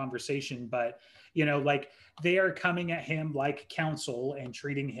 30-second conversation, but like they are coming at him like counsel and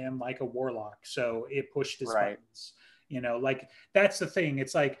treating him like a warlock. So it pushed his buttons. Like that's the thing.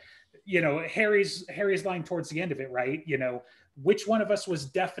 It's like, Harry's line towards the end of it, right? Which one of us was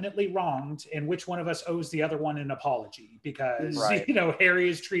definitely wronged and which one of us owes the other one an apology, because Harry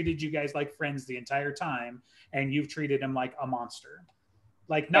has treated you guys like friends the entire time and you've treated him like a monster.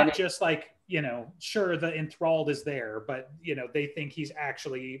 Like, not just like, sure, the enthralled is there, but they think he's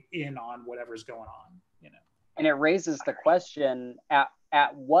actually in on whatever's going on, And it raises the question,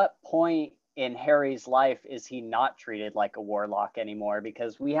 at what point in Harry's life is he not treated like a warlock anymore?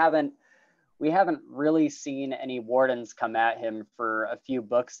 Because we haven't really seen any wardens come at him for a few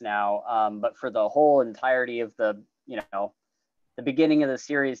books now, but for the whole entirety of the beginning of the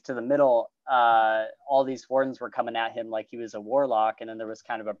series to the middle, all these wardens were coming at him like he was a warlock, and then there was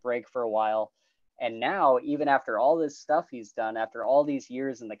kind of a break for a while. And now, even after all this stuff he's done, after all these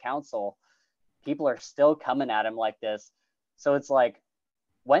years in the council, people are still coming at him like this. So it's like,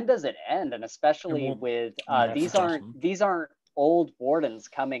 when does it end? And especially with these aren't old wardens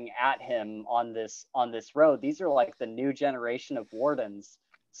coming at him on this road. These are like the new generation of wardens.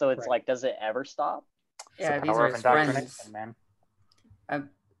 So it's like, does it ever stop? Yeah, these are his friends, man.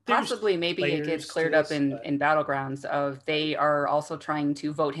 Possibly, maybe it gets cleared up in Battlegrounds of they are also trying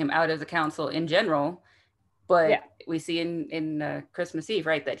to vote him out of the council in general, but we see in Christmas Eve,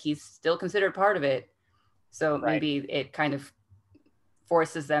 right, that he's still considered part of it. So maybe it kind of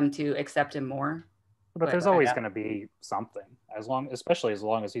forces them to accept him more. But there's always going to be something, especially as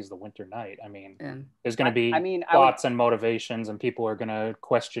long as he's the Winter Knight. I mean, there's going to be thoughts and motivations, and people are going to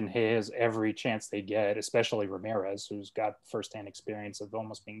question his every chance they get, especially Ramirez, who's got firsthand experience of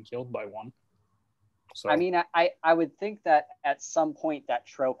almost being killed by one. So I mean, I would think that at some point that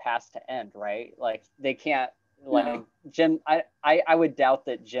trope has to end, right? Like, they can't, like, Jim, I would doubt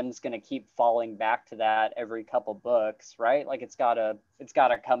that Jim's going to keep falling back to that every couple books, right? Like, it's gotta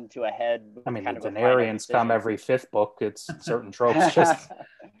come to a head. I mean, the Venarians come every fifth book. It's certain tropes. Just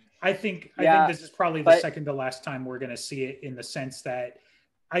I think this is probably the second to last time we're going to see it, in the sense that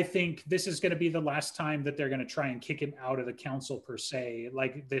I think this is going to be the last time that they're going to try and kick him out of the council per se,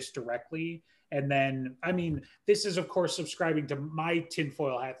 like this directly. And then, I mean, this is of course subscribing to my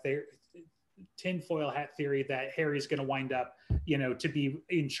tinfoil hat theory that Harry's going to wind up, to be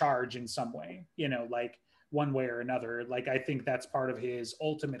in charge in some way, like one way or another. Like, I think that's part of his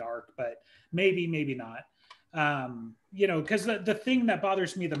ultimate arc, but maybe not. Because the thing that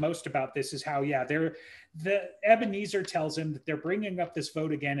bothers me the most about this is how, the Ebenezer tells him that they're bringing up this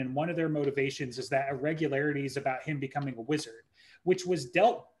vote again, and one of their motivations is that irregularities about him becoming a wizard, which was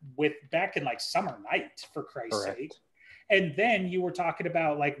dealt with back in like Summer Night, for Christ's sake. And then you were talking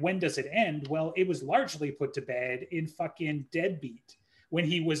about, like, when does it end? Well, it was largely put to bed in fucking Deadbeat, when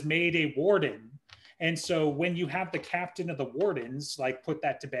he was made a warden. And so when you have the captain of the wardens, like, put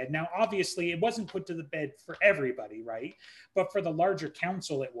that to bed. Now, obviously, it wasn't put to the bed for everybody, right? But for the larger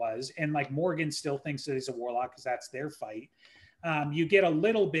council, it was. And like Morgan still thinks that he's a warlock because that's their fight. You get a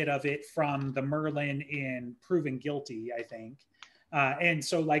little bit of it from the Merlin in Proven Guilty, I think. And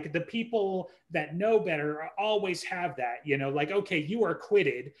so like the people that know better always have that, you know, like, okay, you are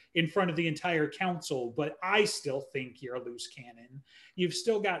acquitted in front of the entire council, but I still think you're a loose cannon. You've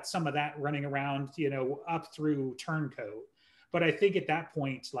still got some of that running around, you know, up through Turncoat. But I think at that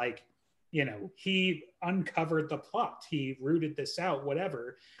point, like, you know, he uncovered the plot. He rooted this out,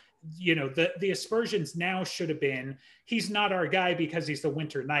 whatever. You know, the aspersions now should have been, he's not our guy because he's the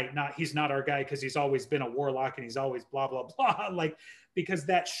Winter Knight, not he's not our guy because he's always been a warlock and he's always blah blah blah, like, because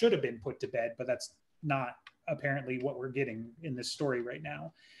that should have been put to bed, but that's not apparently what we're getting in this story right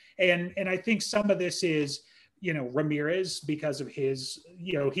now. And I think some of this is, you know, Ramirez, because of his,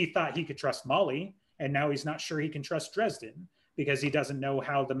 you know, he thought he could trust Molly and now he's not sure he can trust Dresden because he doesn't know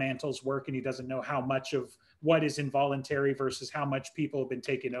how the mantles work and he doesn't know how much of what is involuntary versus how much people have been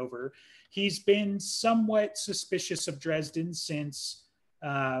taken over. He's been somewhat suspicious of Dresden since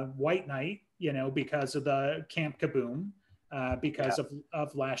White Knight, you know, because of the Camp Kaboom, because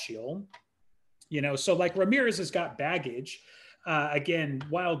of Lashiel, you know, so like Ramirez has got baggage. Again,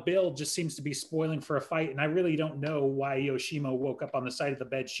 Wild Bill just seems to be spoiling for a fight, and I really don't know why Yoshimo woke up on the side of the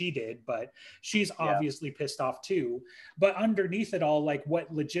bed she did, but she's obviously pissed off too. But underneath it all, like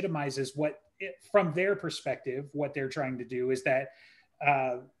what legitimizes from their perspective, what they're trying to do is that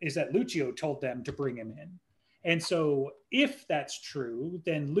Lucio told them to bring him in. And so if that's true,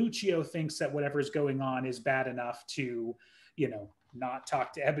 then Lucio thinks that whatever's going on is bad enough to, you know, not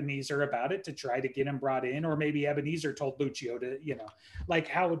talk to Ebenezer about it, to try to get him brought in, or maybe Ebenezer told Lucio to, you know, like,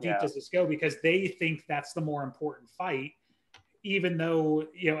 how deep does this go? Because they think that's the more important fight, even though,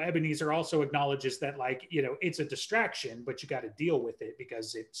 you know, Ebenezer also acknowledges that, like, you know, it's a distraction, but you got to deal with it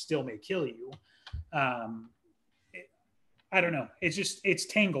because it still may kill you. I don't know. It's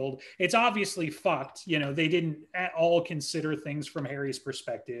tangled. It's obviously fucked. You know, they didn't at all consider things from Harry's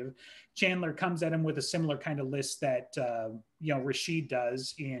perspective. Chandler comes at him with a similar kind of list that, you know, Rashid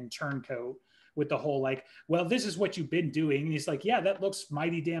does in Turncoat with the whole, like, well, this is what you've been doing. And he's like, yeah, that looks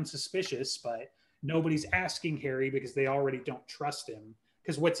mighty damn suspicious, but nobody's asking Harry because they already don't trust him.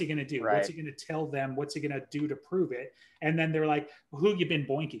 Because what's he going to do? Right. What's he going to tell them? What's he going to do to prove it? And then they're like, who you been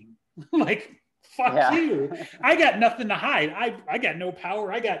boinking? Like, fuck you. I got nothing to hide. I got no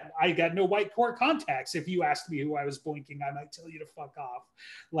power. I got no white court contacts. If you asked me who I was boinking, I might tell you to fuck off.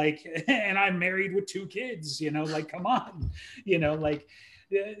 Like, and I'm married with 2 kids, you know, like, come on, you know, like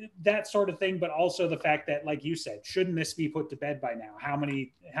that sort of thing. But also the fact that, like you said, shouldn't this be put to bed by now? How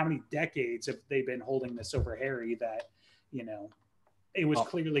many decades have they been holding this over Harry that, you know, it was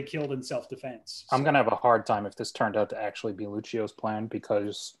clearly killed in self-defense. I'm going to have a hard time if this turned out to actually be Lucio's plan,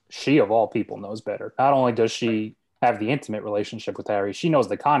 because she, of all people, knows better. Not only does she have the intimate relationship with Harry, she knows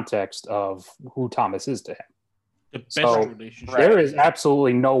the context of who Thomas is to him. The best relationship. There is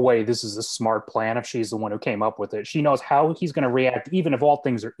absolutely no way this is a smart plan if she's the one who came up with it. She knows how he's going to react, even if all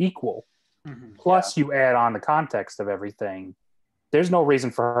things are equal. Mm-hmm. Plus, you add on the context of everything. There's no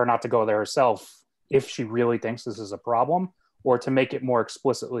reason for her not to go there herself if she really thinks this is a problem, or to make it more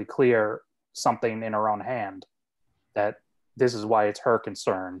explicitly clear, something in her own hand, that this is why it's her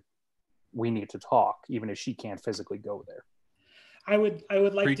concern. We need to talk, even if she can't physically go there. I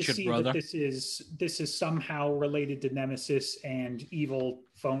would like to see that this is somehow related to Nemesis and evil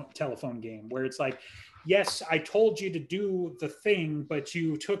telephone game, where it's like, yes, I told you to do the thing, but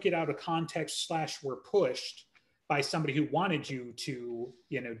you took it out of context / were pushed by somebody who wanted you to,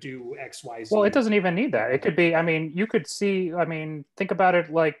 you know, do X, Y, Z. Well, it doesn't even need that. It could be, I mean, you could see, I mean, think about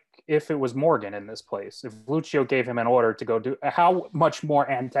it like if it was Morgan in this place. If Lucio gave him an order to go do, how much more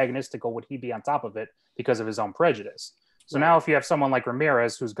antagonistical would he be on top of it because of his own prejudice? So now if you have someone like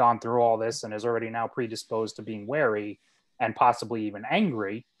Ramirez who's gone through all this and is already now predisposed to being wary and possibly even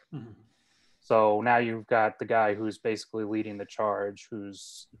angry, mm-hmm. So now you've got the guy who's basically leading the charge,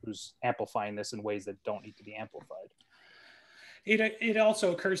 who's amplifying this in ways that don't need to be amplified. It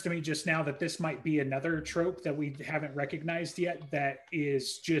also occurs to me just now that this might be another trope that we haven't recognized yet, that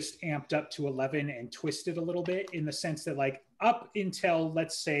is just amped up to 11 and twisted a little bit, in the sense that, like, up until,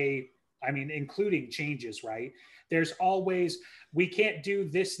 let's say, I mean, including changes, right? There's always, we can't do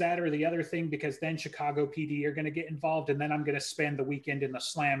this, that, or the other thing because then Chicago PD are going to get involved, and then I'm going to spend the weekend in the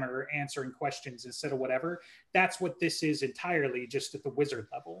slammer answering questions instead of whatever. That's what this is entirely, just at the wizard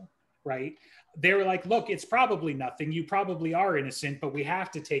level, right? They were like, look, it's probably nothing. You probably are innocent, but we have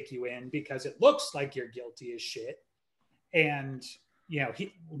to take you in because it looks like you're guilty as shit. And,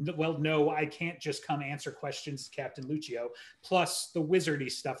 well, no, I can't just come answer questions, Captain Lucio, plus the wizardy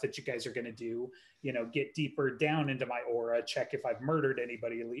stuff that you guys are going to do, get deeper down into my aura, check if I've murdered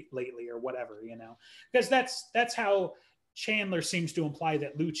anybody lately or whatever, because that's how Chandler seems to imply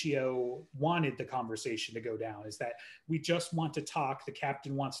that Lucio wanted the conversation to go down, is that we just want to talk. The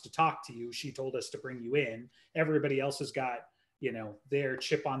captain wants to talk to you. She told us to bring you in. Everybody else has got, their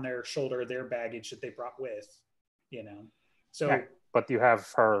chip on their shoulder, their baggage that they brought with, so. Yeah, but you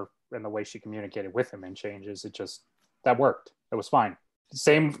have her and the way she communicated with him and changes. It just, that worked. It was fine.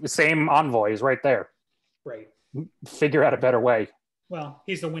 Same envoy is right there. Right. Figure out a better way. Well,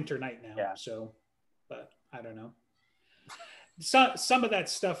 he's the Winter Knight now. Yeah. So, but I don't know. Some of that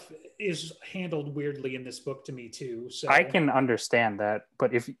stuff is handled weirdly in this book to me too. So I can understand that,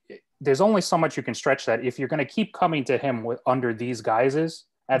 but if there's only so much you can stretch that, if you're going to keep coming to him under these guises,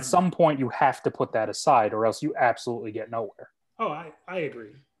 at some point you have to put that aside, or else you absolutely get nowhere. Oh, I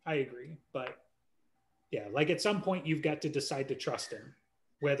agree. But yeah, like at some point you've got to decide to trust him,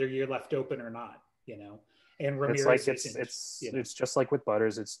 whether you're left open or not, And Ramirez, it's just like with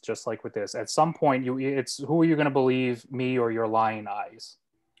Butters. It's just like with this. At some point, it's who are you going to believe, me or your lying eyes?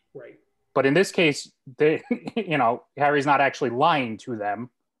 Right. But in this case, Harry's not actually lying to them,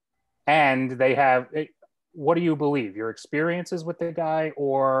 and they have. What do you believe? Your experiences with the guy,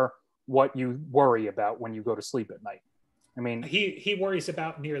 or what you worry about when you go to sleep at night? I mean, he worries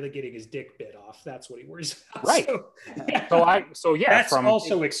about nearly getting his dick bit off. That's what he worries about. Right. So yeah. That's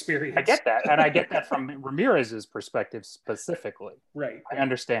also experience. I get that, and I get that from Ramirez's perspective specifically. Right. I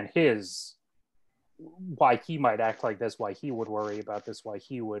understand why he might act like this, why he would worry about this, why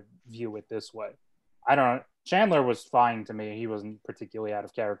he would view it this way. I don't know. Chandler was fine to me. He wasn't particularly out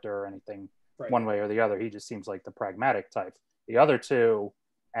of character or anything one way or the other. He just seems like the pragmatic type. The other two,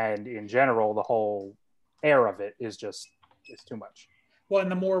 and in general, the whole air of it is just. It's too much. Well,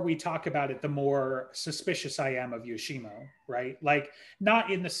 and the more we talk about it, the more suspicious I am of Yoshimo, right? Like,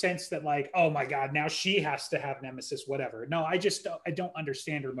 not in the sense that like, oh my God, now she has to have Nemesis, whatever. No, I don't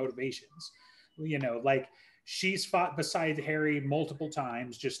understand her motivations. Like she's fought beside Harry multiple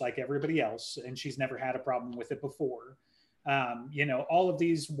times, just like everybody else, and she's never had a problem with it before. All of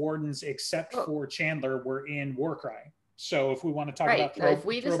these wardens, except for Chandler, were in Warcry. So if we want to talk about if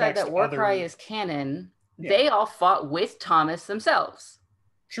we decide that Warcry is canon, they all fought with Thomas themselves.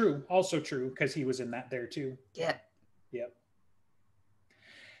 True. Also true, because he was in that there too. Yeah. Yep.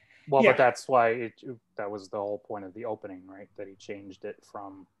 Well, but that's why that was the whole point of the opening, right? That he changed it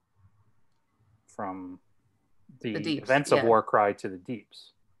from the Deeps, events of Warcry to the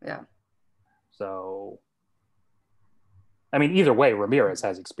Deeps. Yeah. So, I mean, either way, Ramirez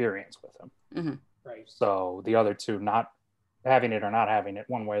has experience with him. Mm-hmm. Right. So the other two not having it or not having it,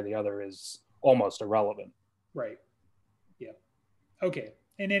 one way or the other, is almost irrelevant. Right. Yeah. Okay.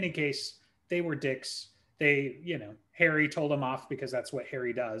 In any case, they were dicks. They, Harry told them off because that's what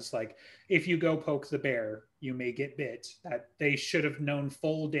Harry does. Like, if you go poke the bear, you may get bit. That they should have known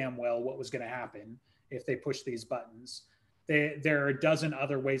full damn well what was going to happen if they pushed these buttons. There are a dozen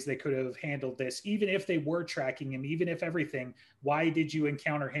other ways they could have handled this. Even if they were tracking him, even if everything, why did you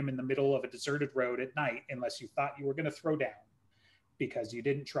encounter him in the middle of a deserted road at night unless you thought you were going to throw down? Because you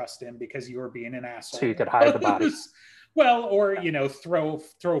didn't trust him, because you were being an asshole. So you could hide the bodies. Well, or throw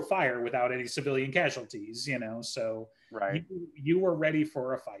fire without any civilian casualties. So right. You were ready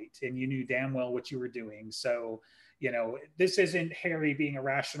for a fight, and you knew damn well what you were doing. So this isn't Harry being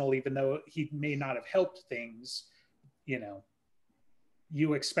irrational, even though he may not have helped things.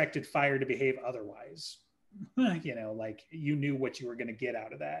 You expected fire to behave otherwise. Like you knew what you were going to get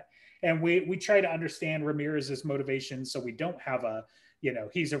out of that. And we try to understand Ramirez's motivation, so we don't have a,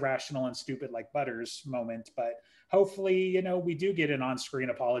 he's irrational and stupid like Butters moment. But hopefully, we do get an on-screen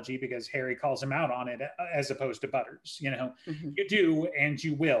apology because Harry calls him out on it as opposed to Butters. Mm-hmm. You do and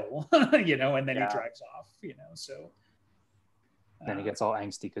you will, and then he drives off. So. Then he gets all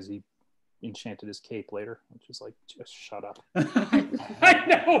angsty because he enchanted his cape later, which is like, just shut up. I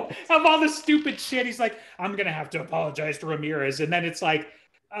know. Of all the stupid shit, he's like, I'm gonna have to apologize to Ramirez, and then it's like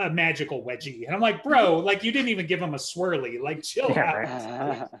a magical wedgie, and I'm like, bro, like you didn't even give him a swirly. Like, chill out.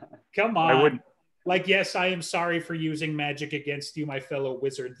 Right. Come on. I wouldn't. Like, yes, I am sorry for using magic against you, my fellow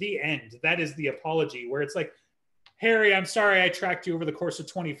wizard. The end. That is the apology. Where it's like, Harry, I'm sorry I tracked you over the course of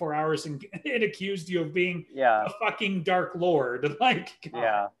 24 hours and accused you of being a fucking Dark Lord. Like,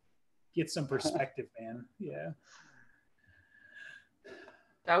 God. Get some perspective, man. Yeah.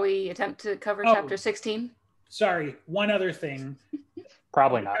 Shall we attempt to cover chapter 16? Sorry. One other thing.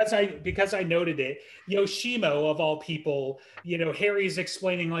 Probably not. Because I noted it. Yoshimo, of all people, Harry's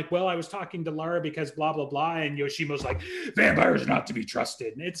explaining like, well, I was talking to Lara because blah blah blah, and Yoshimo's like, vampires are not to be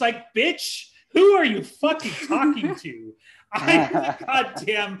trusted. And it's like, bitch, who are you fucking talking to? I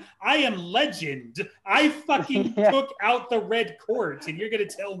am legend. I fucking took out the Red Court, and you're gonna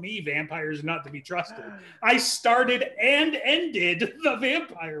tell me vampires are not to be trusted. I started and ended the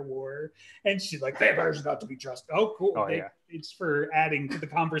vampire war, and she's like, vampires are not to be trusted. Oh, cool. It's for adding to the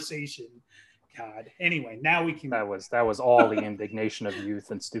conversation. God. Anyway, now we can. That was all the indignation of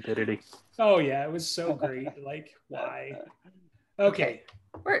youth and stupidity. Oh yeah, it was so great. Like, why? Okay.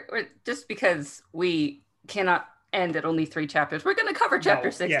 We're just because we cannot end at only 3 chapters. We're going to cover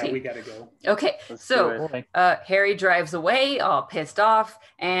chapter 16. Yeah, we got to go. Okay, so Harry drives away all pissed off,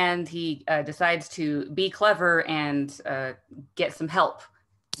 and he decides to be clever and get some help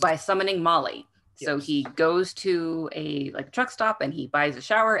by summoning Molly. Yes. So he goes to a truck stop and he buys a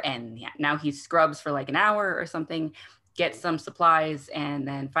shower, and now he scrubs for like an hour or something, gets some supplies, and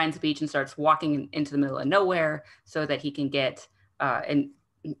then finds a beach and starts walking into the middle of nowhere so that he can get an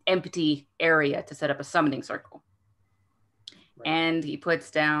empty area to set up a summoning circle. And he puts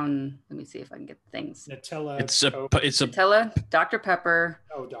down, let me see if I can get things. Nutella. It's a Nutella, Dr. Pepper,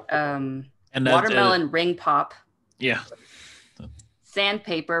 and watermelon ring pop. Yeah.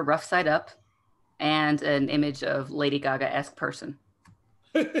 Sandpaper, rough side up, and an image of Lady Gaga-esque person.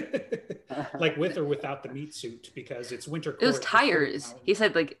 Like with or without the meat suit, because it's winter. It was tires. He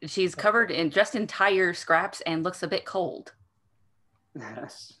said she's covered just in tire scraps and looks a bit cold.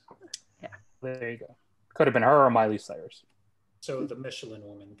 Yes. Yeah. There you go. Could have been her or Miley Cyrus. So the Michelin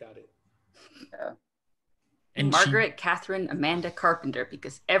woman got it. Yeah. And Margaret Catherine Amanda Carpenter,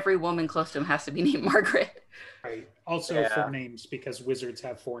 because every woman close to him has to be named Margaret. Right. Also 4 names, because wizards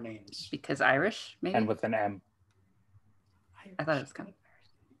have 4 names. Because Irish, maybe? And with an M. Irish. I thought it was kind of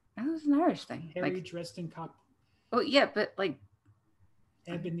Irish. That was an Irish thing. Harry Dresden Cop. Oh, yeah, but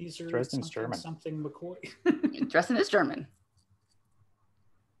Ebenezer. Dresden's German. Something McCoy. Dresden is German.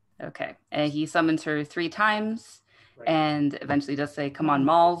 Okay. And he summons her 3 times. Right. And eventually does say, come on,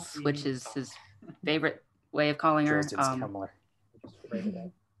 Malls, which is his favorite way of calling her.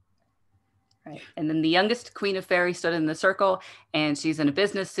 Right. And then the youngest Queen of Fairy stood in the circle, and she's in a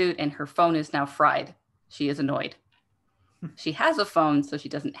business suit, and her phone is now fried. She is annoyed. She has a phone, so she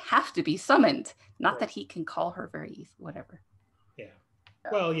doesn't have to be summoned. Not that he can call her very easily, whatever. Yeah.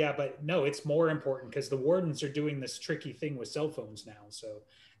 Well, yeah, but no, it's more important because the wardens are doing this tricky thing with cell phones now. So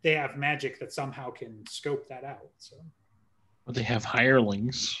they have magic that somehow can scope that out. So, but they have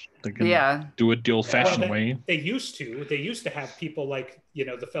hirelings. They can do it the old-fashioned way. They used to have people like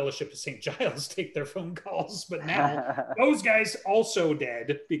the Fellowship of St. Giles take their phone calls, but now those guys also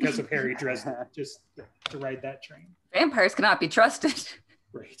dead because of Harry Dresden. Just to ride that train. Vampires cannot be trusted.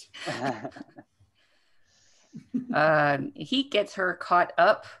 Right. He gets her caught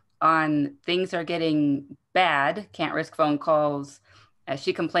up on things are getting bad. Can't risk phone calls.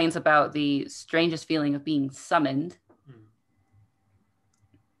 She complains about the strangest feeling of being summoned.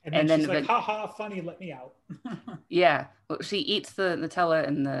 And then she's like, haha, funny, let me out. Yeah. Well, she eats the Nutella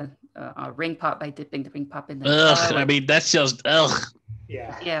and the ring pop by dipping the ring pop in the Ugh, I mean, that's just, ugh.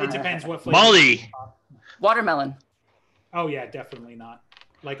 Yeah. It depends what flavor. Molly. Watermelon. Oh, yeah, definitely not.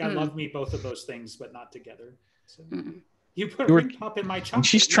 Like, I love me both of those things, but not together. So, you put ring pop in my chocolate. And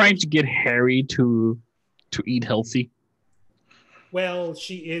she's trying to get Harry to eat healthy. Well,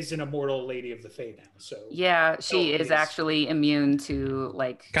 she is an immortal Lady of the Fae now, so yeah, she is actually immune to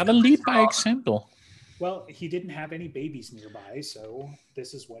Gotta lead by example. Well, he didn't have any babies nearby, so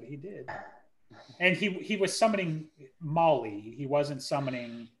this is what he did. And he was summoning Molly. He wasn't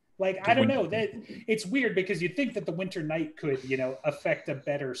summoning I don't know. That it's weird because you'd think that the Winter Knight could affect a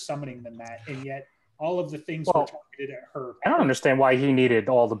better summoning than that, and yet all of the things were targeted at her. I don't understand why he needed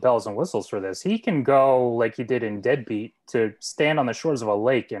all the bells and whistles for this. He can go like he did in Deadbeat to stand on the shores of a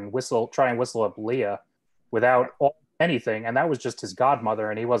lake and try and whistle up Leah without anything, and that was just his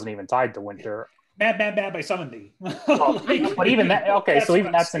godmother, and he wasn't even tied to Winter. Bad, I summoned thee. But even that, so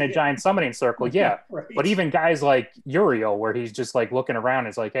even that's in a giant summoning circle, yeah. Right. But even guys like Uriel, where he's just looking around,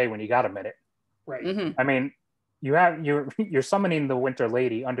 it's like, hey, when you got a minute, right? Mm-hmm. I mean, you're summoning the Winter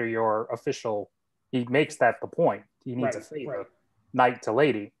Lady under your official. He makes that the point. He needs a favor, knight to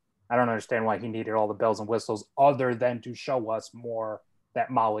lady. I don't understand why he needed all the bells and whistles, other than to show us more that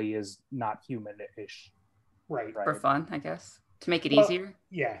Molly is not human-ish. Right. For fun, I guess. To make it easier?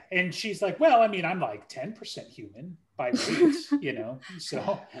 Yeah. And she's like, well, I mean, I'm 10% human by weight,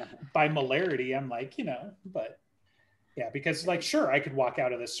 so by molarity, I'm but Yeah, because like, sure, I could walk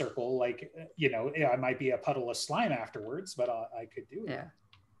out of this circle, like, you know, I might be a puddle of slime afterwards, but I could do it. Yeah.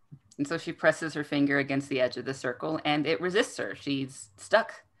 And so she presses her finger against the edge of the circle and it resists her. She's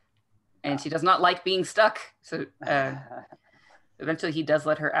stuck. And she does not like being stuck. So eventually he does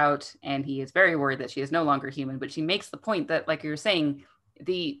let her out, and he is very worried that she is no longer human. But she makes the point that, like you were saying,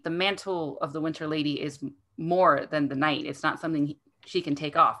 the mantle of the Winter Lady is more than the night. It's not something she can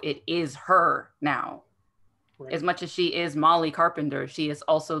take off. It is her now. Right. As much as she is Molly Carpenter, she is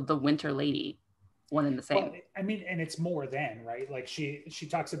also the Winter Lady, one and the same. Well, I mean, and it's more than, right? Like she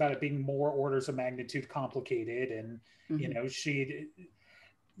talks about it being more orders of magnitude complicated, and you know,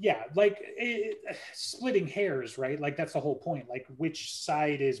 splitting hairs, right? Like that's the whole point. Like which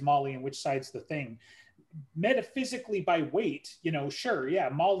side is Molly and which side's the thing? Metaphysically by weight, you know, sure, yeah,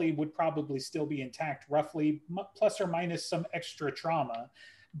 Molly would probably still be intact, roughly plus or minus some extra trauma.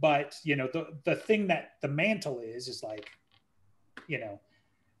 But you know, the thing that the mantle is like, you know,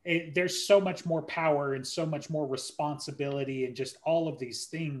 there's so much more power and so much more responsibility and just all of these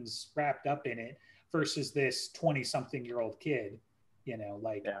things wrapped up in it versus this 20-something-year-old kid. You know,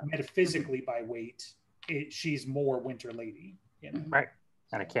 like metaphysically by weight, she's more Winter Lady. You know? Right,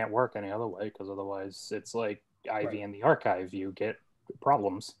 and it can't work any other way because otherwise it's like Ivy in the archive. You get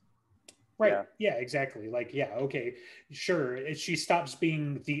problems. Right. Yeah, exactly. Like, yeah, okay, sure. If she stops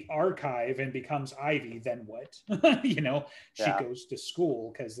being the archive and becomes Ivy, then what? You know, she goes to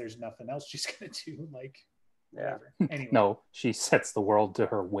school because there's nothing else she's going to do. Like, whatever. Anyway. No, she sets the world to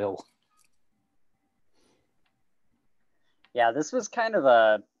her will. Yeah, this was kind of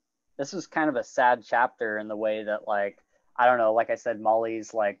a sad chapter in the way that, like, I don't know, like I said,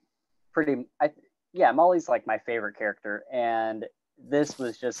 Molly's like Molly's like my favorite character, and this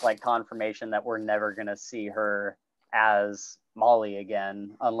was just like confirmation that we're never going to see her as Molly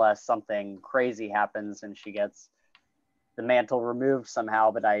again unless something crazy happens and she gets the mantle removed somehow,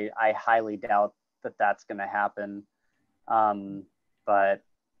 but I highly doubt that that's going to happen. But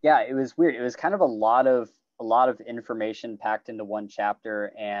yeah, it was weird. It was kind of a lot of information packed into one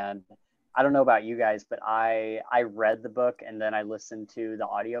chapter, and I don't know about you guys, but I read the book and then I listened to the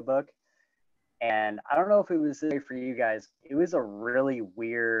audiobook. And I don't know if it was the way for you guys. It was a really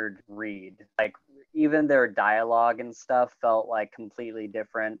weird read. Like even their dialogue and stuff felt like completely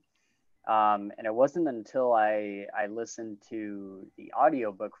different. And it wasn't until I listened to the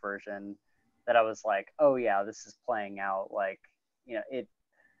audiobook version that I was like, oh yeah, this is playing out. Like, you know,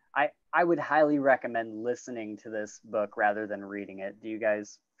 I would highly recommend listening to this book rather than reading it. Do you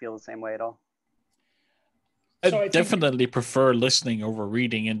guys feel the same way at all? I definitely prefer listening over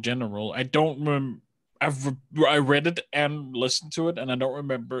reading in general. I don't I read it and listened to it, and I don't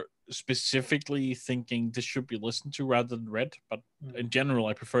remember specifically thinking this should be listened to rather than read. But in general,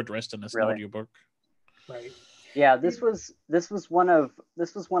 I prefer the rest in as an audiobook. Right. Yeah, this was one of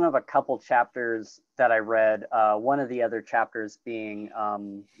a couple chapters that I read. One of the other chapters being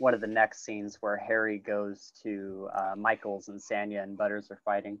one of the next scenes where Harry goes to Michael's and Sanya and Butters are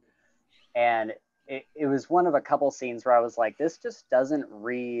fighting, and it was one of a couple scenes where I was like, this just doesn't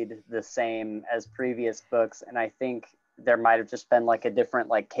read the same as previous books. And I think there might have just been like a different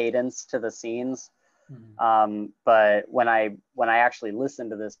like cadence to the scenes. But when I actually listened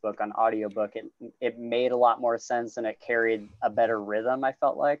to this book on audiobook, it made a lot more sense and it carried a better rhythm, I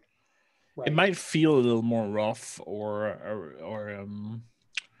felt like. Right. It might feel a little more rough or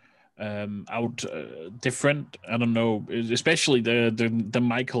out different. I don't know, especially the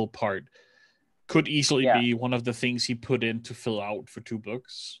Michael part. Could easily be one of the things he put in to fill out for 2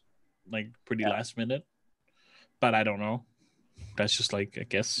 books, like pretty last minute. But I don't know. That's just like a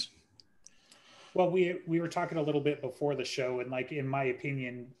guess. Well, we were talking a little bit before the show, and like in my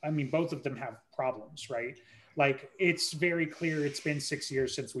opinion, I mean, both of them have problems, right? Like it's very clear it's been 6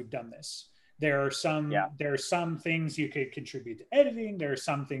 years since we've done this. There are some things you could contribute to editing. There are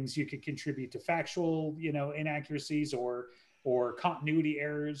some things you could contribute to factual, you know, inaccuracies or continuity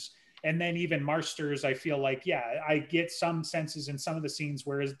errors. And then even Marsters, I feel like, I get some senses in some of the scenes,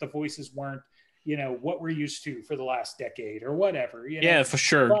 whereas the voices weren't, you know, what we're used to for the last decade or whatever. You know? Yeah, for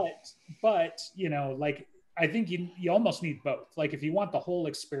sure. But you know, like, I think you almost need both. Like, if you want the whole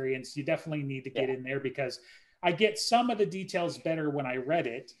experience, you definitely need to get in there, because I get some of the details better when I read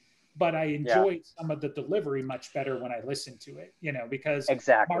it, but I enjoyed some of the delivery much better when I listened to it, you know, because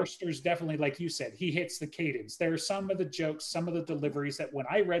Marsters definitely, like you said, he hits the cadence. There are some of the jokes, some of the deliveries that when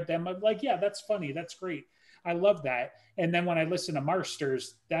I read them, I'm like, yeah, that's funny. That's great. I love that. And then when I listen to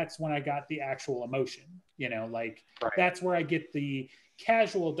Marsters, that's when I got the actual emotion, you know, like that's where I get the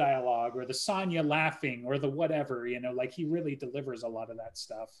casual dialogue or the Sanya laughing or the whatever, you know, like he really delivers a lot of that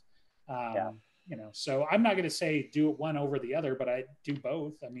stuff. you know, so I'm not going to say do it one over the other, but I do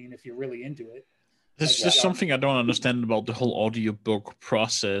both. I mean, if you're really into it. There's just something I don't understand about the whole audiobook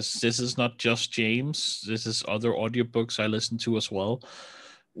process. This is not just James. This is other audiobooks I listen to as well.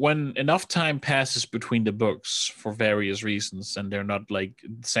 When enough time passes between the books for various reasons, and they're not like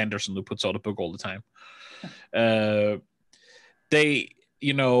Sanderson who puts out a book all the time,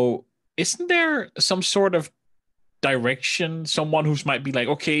 isn't there some sort of direction? Someone who might be like,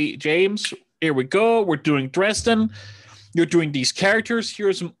 okay, James, here we go. We're doing Dresden. You're doing these characters. Here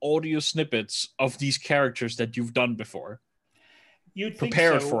are some audio snippets of these characters that you've done before. You'd think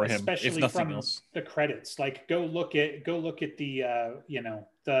prepared so, for him, especially if nothing from else. The credits. Like go look at the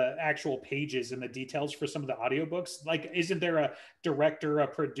the actual pages and the details for some of the audiobooks. Like, isn't there a director, a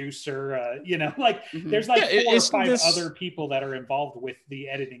producer, there's like 4 or 5 other people that are involved with the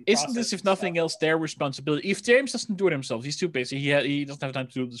editing process. Isn't this, if nothing else, their responsibility? If James doesn't do it himself, he's too busy. He doesn't have time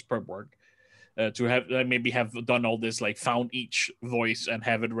to do this prep work. To have maybe have done all this, like found each voice and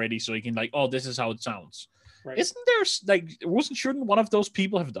have it ready so he can like, oh, this is how it sounds. Right. Isn't there shouldn't one of those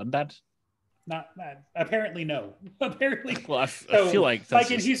people have done that? Not apparently no. Apparently, well, I feel like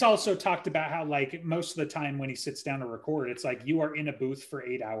that's and he's also talked about how like most of the time when he sits down to record, it's like you are in a booth for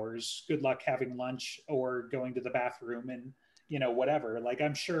 8 hours. Good luck having lunch or going to the bathroom and whatever. Like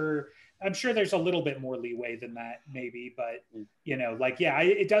I'm sure there's a little bit more leeway than that maybe, but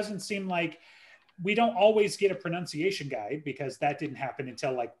it doesn't seem like. We don't always get a pronunciation guide because that didn't happen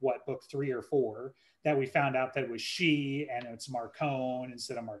until like book 3 or 4 that we found out that it was she and it's Marcone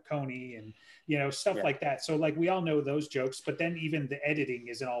instead of Marconi and stuff like that. So like we all know those jokes, but then even the editing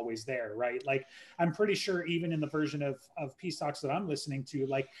isn't always there, right? Like I'm pretty sure even in the version of Peace Talks that I'm listening to,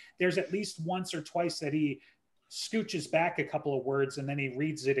 like there's at least once or twice that he scooches back a couple of words and then he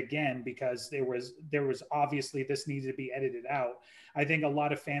reads it again because there was obviously this needed to be edited out. I think a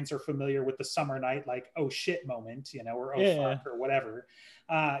lot of fans are familiar with the Summer Night, like, oh shit moment, or oh fuck or whatever.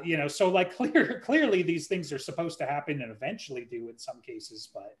 So like clearly these things are supposed to happen and eventually do in some cases,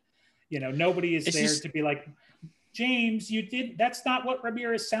 but nobody is there to be like, James, that's not what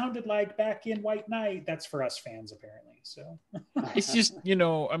Ramirez sounded like back in White Knight. That's for us fans, apparently. So it's just,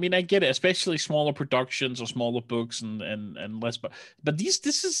 I mean, I get it, especially smaller productions or smaller books and less, but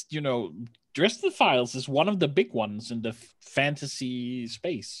this is, Dresden Files is one of the big ones in the fantasy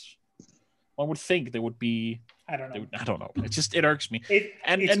space. One would think there would be, I don't know. It irks me.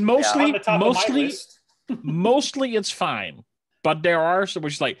 And mostly it's fine, but there are some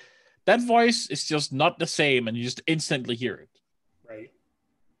which like, that voice is just not the same, and you just instantly hear it. Right.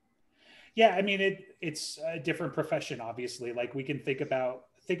 Yeah, I mean, it's a different profession, obviously. Like we can think about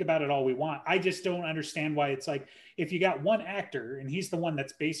it all we want. I just don't understand why it's like if you got one actor and he's the one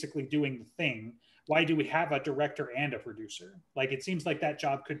that's basically doing the thing, why do we have a director and a producer? Like it seems like that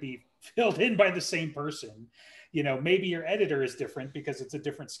job could be filled in by the same person. Maybe your editor is different because it's a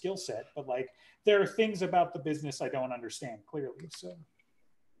different skill set, but like there are things about the business I don't understand clearly. So.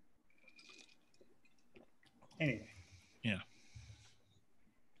 Anyway. Yeah.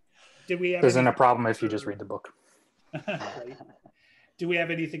 Did we have Isn't a problem if you just read the book. Right. Do we have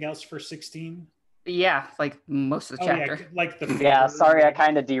anything else for 16? Yeah, like most of the chapter. Yeah, like the sorry, I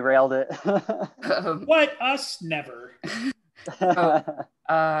kind of derailed it. What? Us? Never.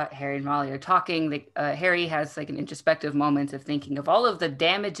 Harry and Molly are talking. Harry has like an introspective moment of thinking of all of the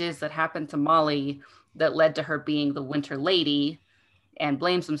damages that happened to Molly that led to her being the Winter Lady and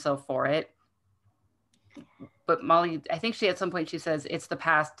blames himself for it. But Molly, I think at some point she says, it's the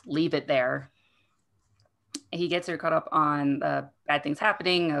past, leave it there. He gets her caught up on bad things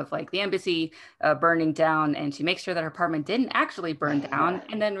happening of like the embassy burning down, and she makes sure that her apartment didn't actually burn down,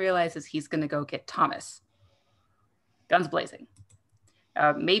 and then realizes he's going to go get Thomas. Guns blazing.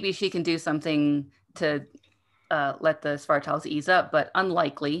 Maybe she can do something to let the Svartals ease up, but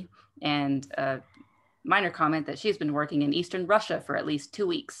unlikely. And minor comment that she's been working in Eastern Russia for at least 2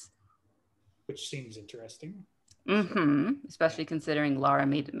 weeks. Which seems interesting. Mm-hmm. Especially considering Lara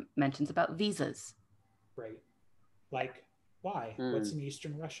made mentions about visas. Right. Like, why? What's in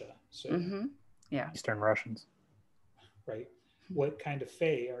Eastern Russia? So, yeah. Eastern Russians. Right. What kind of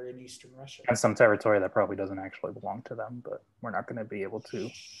Fae are in Eastern Russia? And some territory that probably doesn't actually belong to them, but we're not going to be able to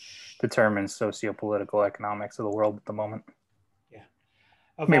determine socio-political economics of the world at the moment. Yeah.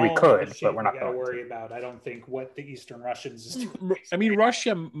 I mean, we could, but we're not going to worry about. I don't think what the Eastern Russians is doing. I mean,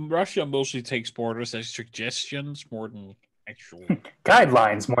 Russia mostly takes borders as suggestions more than actual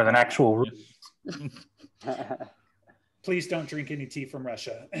guidelines, more than actual rules. Please don't drink any tea from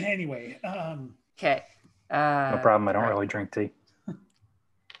Russia. Anyway. Okay. No problem. I don't really drink tea.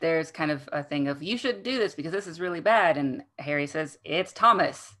 There's kind of a thing of, you should do this because this is really bad. And Harry says, it's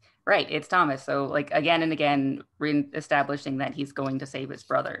Thomas. Right, it's Thomas. So like again and again, establishing that he's going to save his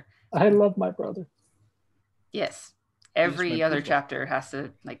brother. I love my brother. Yes, my every other pooper. chapter has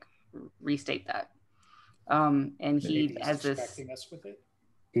to like restate that. And he Maybe he's has this. distracting us with it.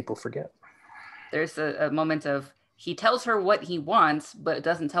 People forget. There's a moment of he tells her what he wants, but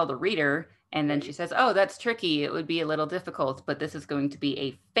doesn't tell the reader. And then she says, "Oh, that's tricky. It would be a little difficult, but this is going to be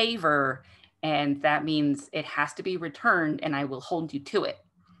a favor, and that means it has to be returned, and I will hold you to it."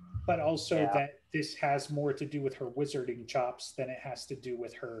 But also Yeah. that this has more to do with her wizarding chops than it has to do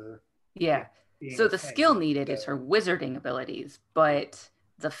with her. Yeah. being So a the thing. skill needed is So- her wizarding abilities, but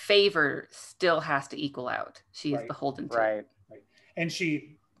the favor still has to equal out. She is Right. beholden to. Right. And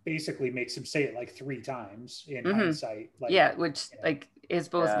she basically makes him say it like 3 times in Mhm. hindsight. Like, Yeah, which yeah. like is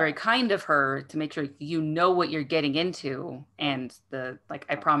both Yeah. very kind of her to make sure you know what you're getting into, and the like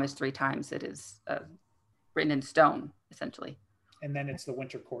I promised 3 times it is written in stone essentially. And then it's the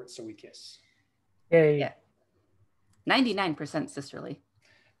winter court, so we kiss. Yay. Yeah. 99% sisterly.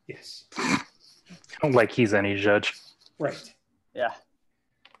 Yes. I don't like he's any judge. Right. Yeah.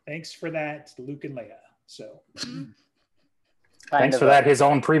 Thanks for that, Luke and Leia. So Kind Thanks of for a- that. His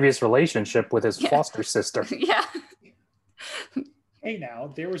own previous relationship with his Yeah. foster sister. Yeah. hey, now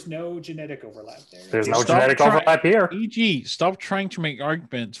there was no genetic overlap there. There's no Stop genetic trying- overlap here. EG, stop trying to make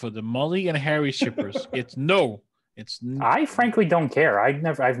arguments for the Molly and Harry shippers. It's no. It's I frankly don't care.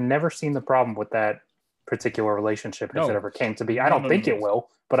 I've never seen the problem with that particular relationship if No. it ever came to be. I don't No. think it will,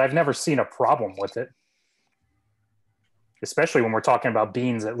 but I've never seen a problem with it. Especially when we're talking about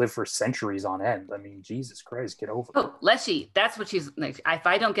beings that live for centuries on end. I mean, Jesus Christ, get over it. Oh, Leshy. That's what she's like. If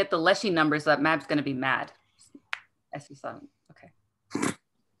I don't get the Leshy numbers up, Mab's gonna be mad. I see some. Okay.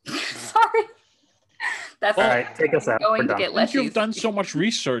 Sorry. That's All right, take us out. We're going to done. get Since Leshy. you've done so much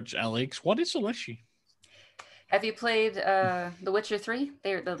research, Alex, what is a Leshy? Have you played The Witcher 3?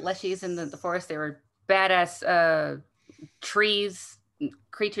 They're the Leshies in the forest. They were badass trees,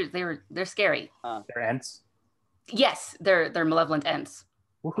 creatures. They're scary. They're ants. Yes, they're malevolent ents.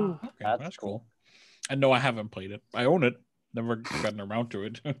 Woohoo. Okay, That's that's cool. I know I haven't played it. I own it. Never gotten around to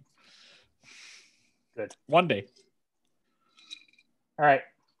it. Good. One day. All right.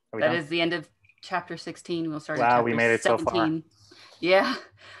 Are we That done? is the end of chapter 16. We'll start. Wow, at chapter we made it so far. 17. Yeah.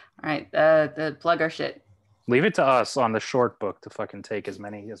 All right. The plug our shit. Leave it to us on the short book to fucking take as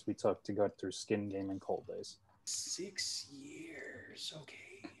many as we took to go through Skin Game and Cold Days. 6 years. Okay.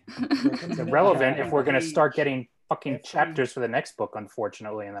 It's irrelevant if we're going to start getting fucking Every- chapters for the next book,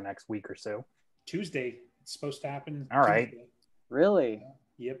 unfortunately, in the next week or so. Tuesday. It's supposed to happen. All right. Tuesday. Really?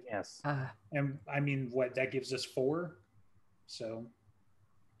 Yep. Yes. And I mean, what that gives us 4. So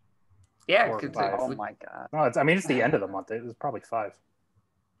Yeah. Or 'cause five. Oh my god. No, it's the end of the month. It's probably 5.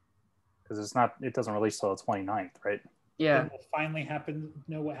 Because it doesn't release till the 29th, right? yeah. we'll finally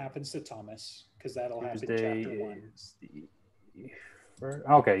know what happens to Thomas, because that'll happen Tuesday chapter 1. is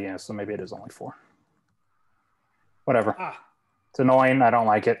okay, yeah, so maybe it is only 4. Whatever. Ah, It's annoying. I don't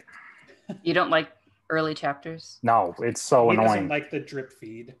like it. You don't like early chapters? No, it's so he doesn't annoying. like the drip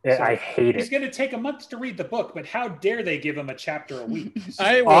feed. I hate He's it. going to take a month to read the book, but how dare they give him a chapter a week?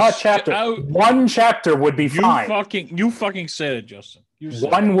 One chapter would be fine. You fucking said it, Justin. You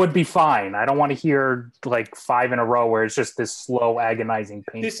said One it. would be fine. I don't want to hear like 5 in a row where it's just this slow, agonizing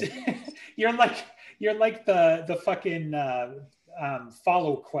pain. This you're like the fucking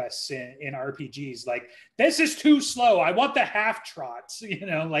follow quests in RPGs. Like, this is too slow. I want the half trots.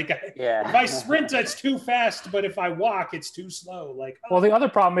 Like Yeah. if I sprint, it's too fast, but if I walk, it's too slow. Like, Well, the other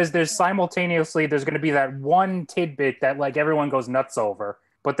problem is there's going to be that one tidbit that like everyone goes nuts over,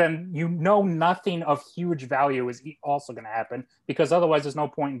 but then nothing of huge value is also going to happen because otherwise there's no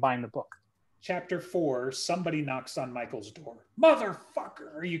point in buying the book. Chapter 4, somebody knocks on Michael's door.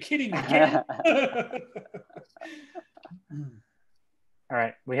 Motherfucker, are you kidding again? All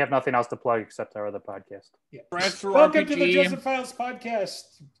right, we have nothing else to plug except our other podcast. Yeah. Drive through Welcome to the RPG. Joseph Files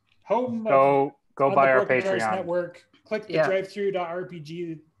podcast, home of Go on buy the our Broken Arrows Patreon. Network. Click the Yeah.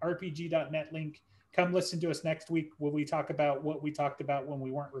 drive-through.rpg.net link. Come listen to us next week when we talk about what we talked about when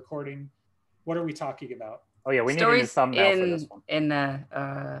we weren't recording. What are we talking about? Oh yeah, we need a new Stories thumbnail for this one. in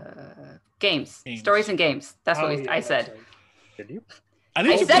games. Games. Stories and games. That's what Oh, I that's said. right. Did you? I I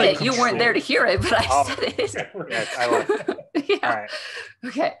need to said play it. You weren't there to hear it, but I Oh. said it. Yes, I love it. Yeah. All right.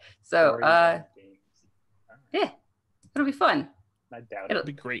 Okay. So Stories and games. yeah, it'll be fun. I doubt It'll- it.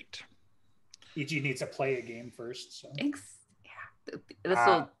 be great. EG needs to play a game first. So. Thanks. Yeah. This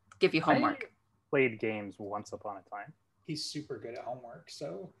will give you homework. I played games once upon a time. he's super good at homework.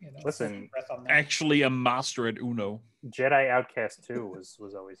 So Listen, breath on that. Actually, a master at Uno. Jedi Outcast 2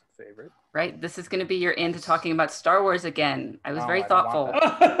 was always a favorite. Right? This is going to be your end to talking about Star Wars again. I was No, very I don't want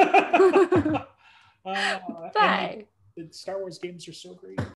thoughtful. And Bye. the Star Wars games are so great.